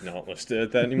 but he's not listed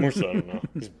at that anymore. So I don't know.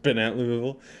 He's been at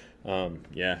Louisville.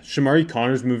 Yeah, Shamari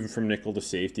Connor's moving from nickel to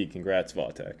safety. Congrats,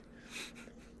 Vatek.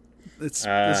 This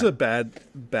is a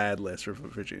bad list for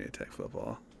Virginia Tech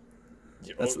football.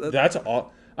 That's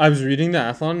all. I was reading the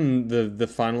Athlon, and the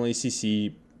final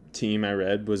ACC team I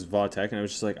read was Vatek, and I was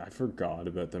just like, I forgot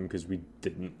about them because we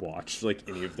didn't watch like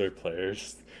any of their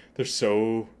players. That's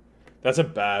a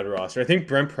bad roster. I think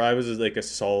Brent Pry was like a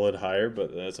solid hire,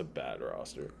 but that's a bad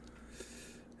roster.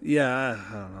 Yeah,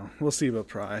 I don't know. We'll see about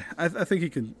Pry. I think he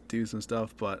can do some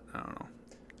stuff, but I don't know.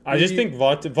 I just think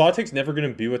Vatek's never going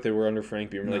to be what they were under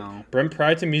Frank Beamer. No. Like, Brent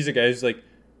Pry to me is a guy who's like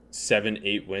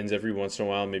 7-8 wins every once in a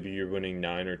while. Maybe you're winning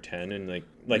 9 or 10 in like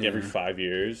every 5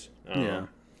 years. Yeah.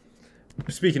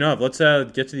 Speaking of, let's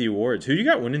get to the awards. Who do you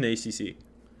got winning the ACC?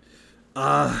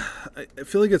 I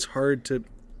feel like it's hard to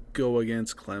go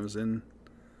against Clemson,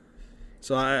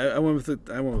 so I went with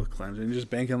Clemson. Just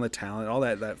banking on the talent, all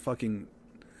that fucking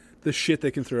the shit they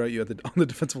can throw at you on the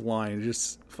defensive line,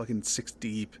 just fucking 6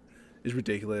 deep, is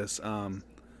ridiculous.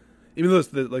 Even though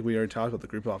like we already talked about, the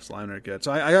group offs line are good,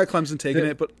 so I got Clemson taking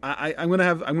it, but I'm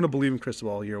gonna believe in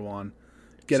Cristobal year one,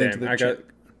 get into the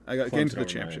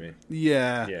championship.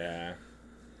 Yeah.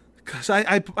 Because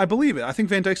I believe it. I think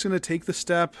Van Dyke's going to take the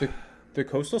step. The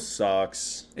Coastal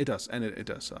sucks. It does, and it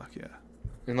does suck, yeah.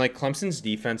 And, like, Clemson's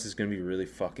defense is going to be really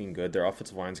fucking good. Their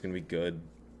offensive line is going to be good.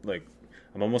 Like,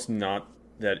 I'm almost not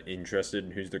that interested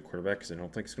in who's their quarterback because I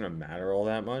don't think it's going to matter all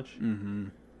that much. Mm-hmm.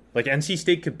 Like, NC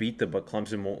State could beat them, but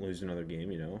Clemson won't lose another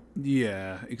game, you know?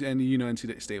 Yeah, and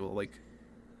NC State will, like,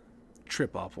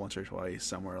 trip up once or twice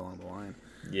somewhere along the line.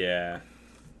 Yeah.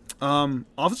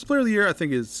 Offensive player of the year, I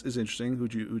think is interesting.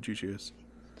 Who'd you choose?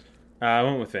 I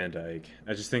went with Van Dyke.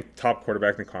 I just think top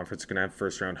quarterback in the conference is going to have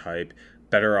first round hype,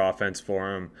 better offense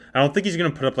for him. I don't think he's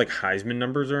going to put up like Heisman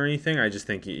numbers or anything. I just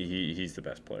think he's the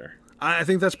best player. I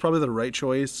think that's probably the right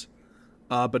choice.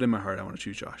 But in my heart, I want to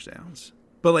choose Josh Downs.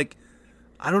 But like,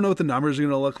 I don't know what the numbers are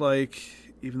going to look like.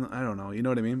 Even though, I don't know, you know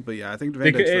what I mean? But yeah, I think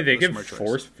Van Dyke's the smart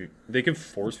choice. They can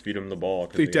force feed him the ball.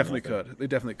 They definitely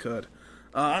could.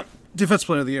 Defensive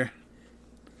player of the year.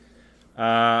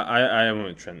 I went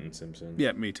with Trenton Simpson.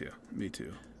 Yeah, me too. But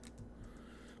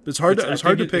it's hard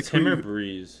to pick him or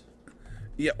Breeze.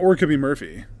 Yeah, or it could be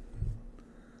Murphy.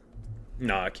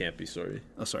 No, it can't be. Sorry.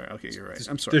 Oh, sorry. Okay, you're right.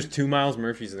 I'm sorry. There's 2 Miles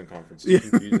Murphys in the conference. It's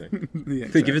confusing. Yeah, exactly.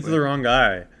 They give it to the wrong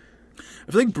guy.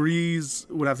 I feel like Breeze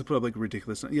would have to put up like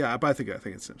ridiculous. Yeah, but I think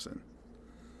it's Simpson.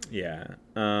 Yeah.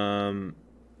 And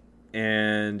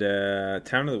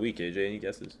town of the week, AJ. Any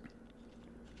guesses?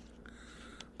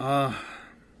 I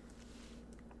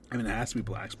mean, it has to be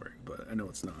Blacksburg, but I know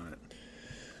it's not.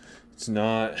 It's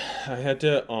not. I had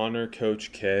to honor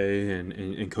Coach K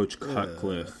and Coach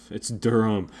Cutcliffe. It's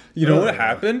Durham. You know what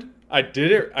happened? I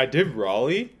did it. I did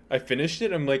Raleigh. I finished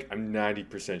it. I'm like, I'm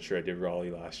 90% sure I did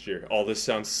Raleigh last year. All this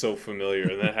sounds so familiar,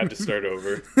 and then I had to start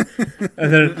over.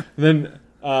 And then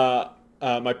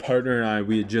my partner and I,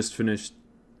 we had just finished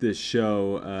this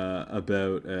show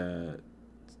about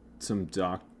some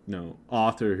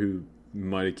author who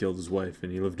might have killed his wife,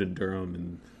 and he lived in Durham,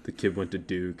 and the kid went to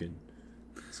Duke, and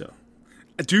so.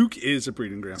 Duke is a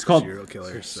breeding ground for serial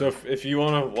killers. So if you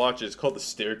want to watch it, it's called The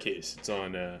Staircase. It's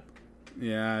on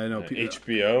yeah, I know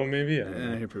HBO maybe.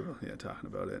 I hear people talking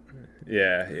about it.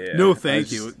 Yeah. No,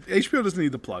 thank you. HBO doesn't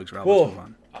need the plugs, Rob. Let's move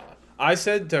on. I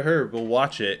said to her, we'll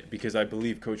watch it because I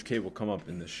believe Coach K will come up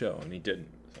in the show, and he didn't.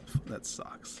 That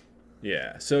sucks.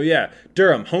 Yeah. So,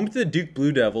 Durham, home to the Duke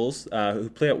Blue Devils, who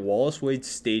play at Wallace Wade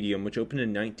Stadium, which opened in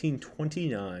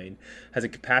 1929, has a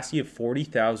capacity of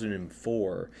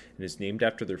 40,004 and is named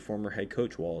after their former head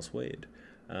coach, Wallace Wade.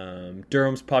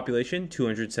 Durham's population,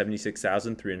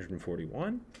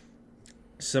 276,341.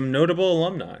 Some notable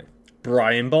alumni.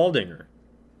 Brian Baldinger.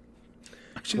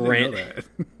 Actually, didn't know that.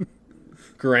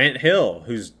 Grant Hill,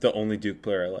 who's the only Duke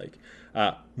player I like.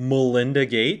 Melinda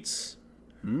Gates.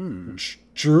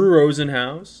 Drew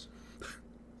Rosenhaus.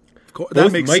 Of course,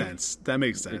 that makes sense. That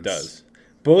makes sense. It does.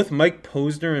 Both Mike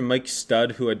Posner and Mike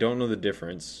Studd, who I don't know the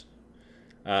difference.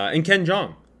 And Ken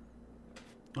Jeong.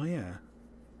 Oh, yeah.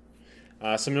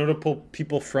 Some notable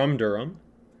people from Durham.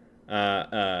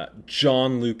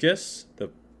 John Lucas,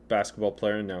 the basketball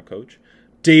player and now coach.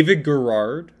 David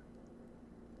Garrard.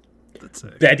 That's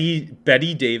sick.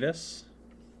 Betty Davis.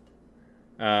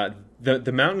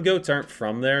 The Mountain Goats aren't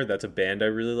from there. That's a band I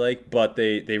really like, but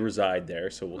they reside there,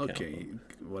 so we'll count them.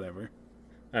 Whatever.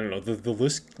 I don't know. The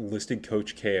list listed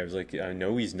Coach K. I was like, I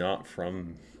know he's not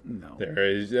from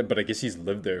there, but I guess he's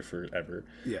lived there forever.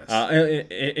 Yes.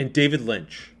 And David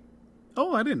Lynch.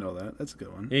 Oh, I didn't know that. That's a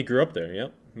good one. He grew up there.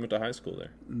 Yep, he went to high school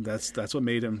there. That's what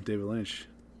made him David Lynch.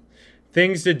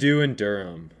 Things to do in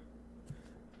Durham.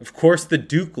 Of course, the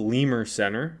Duke Lemur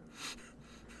Center.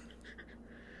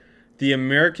 The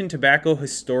American Tobacco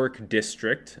Historic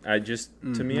District.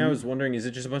 To me, I was wondering, is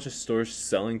it just a bunch of stores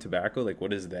selling tobacco? Like,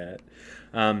 what is that?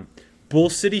 Bull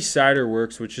City Cider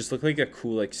Works, which just looked like a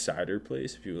cool cider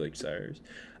place if you like ciders.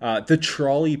 The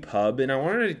Trolley Pub, and I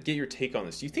wanted to get your take on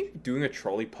this. Do you think doing a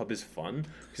trolley pub is fun?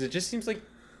 Because it just seems like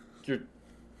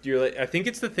you're like, I think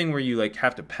it's the thing where you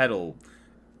have to pedal,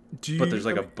 but there's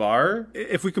a bar.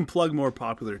 If we can plug more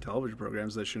popular television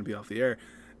programs that shouldn't be off the air.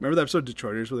 Remember the episode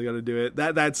Detroiters where they got to do it?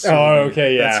 That's so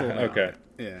okay, yeah, okay.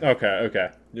 Yeah.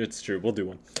 Okay. It's true. We'll do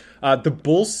one. The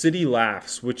Bull City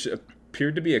Laughs, which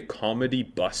appeared to be a comedy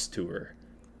bus tour.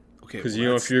 Okay, because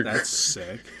that's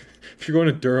sick. If you're going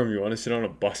to Durham, you want to sit on a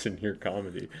bus and hear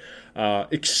comedy.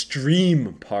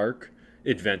 Extreme Park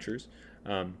Adventures.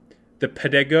 The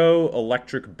Pedego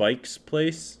Electric Bikes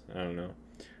place. I don't know.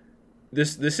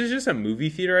 This is just a movie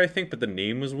theater, I think, but the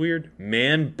name was weird.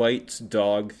 Man Bites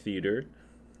Dog Theater.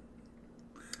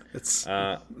 That's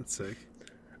sick.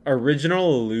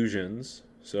 Original Illusions.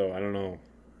 So I don't know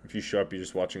if you show up, you're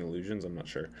just watching Illusions. I'm not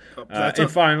sure.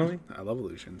 Finally, I love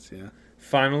Illusions. Yeah.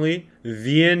 Finally,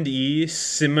 V&E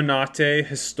Simonate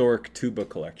Historic Tuba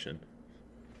Collection.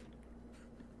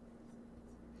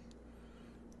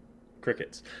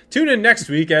 Crickets. Tune in next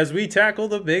week as we tackle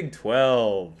the Big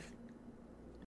 12.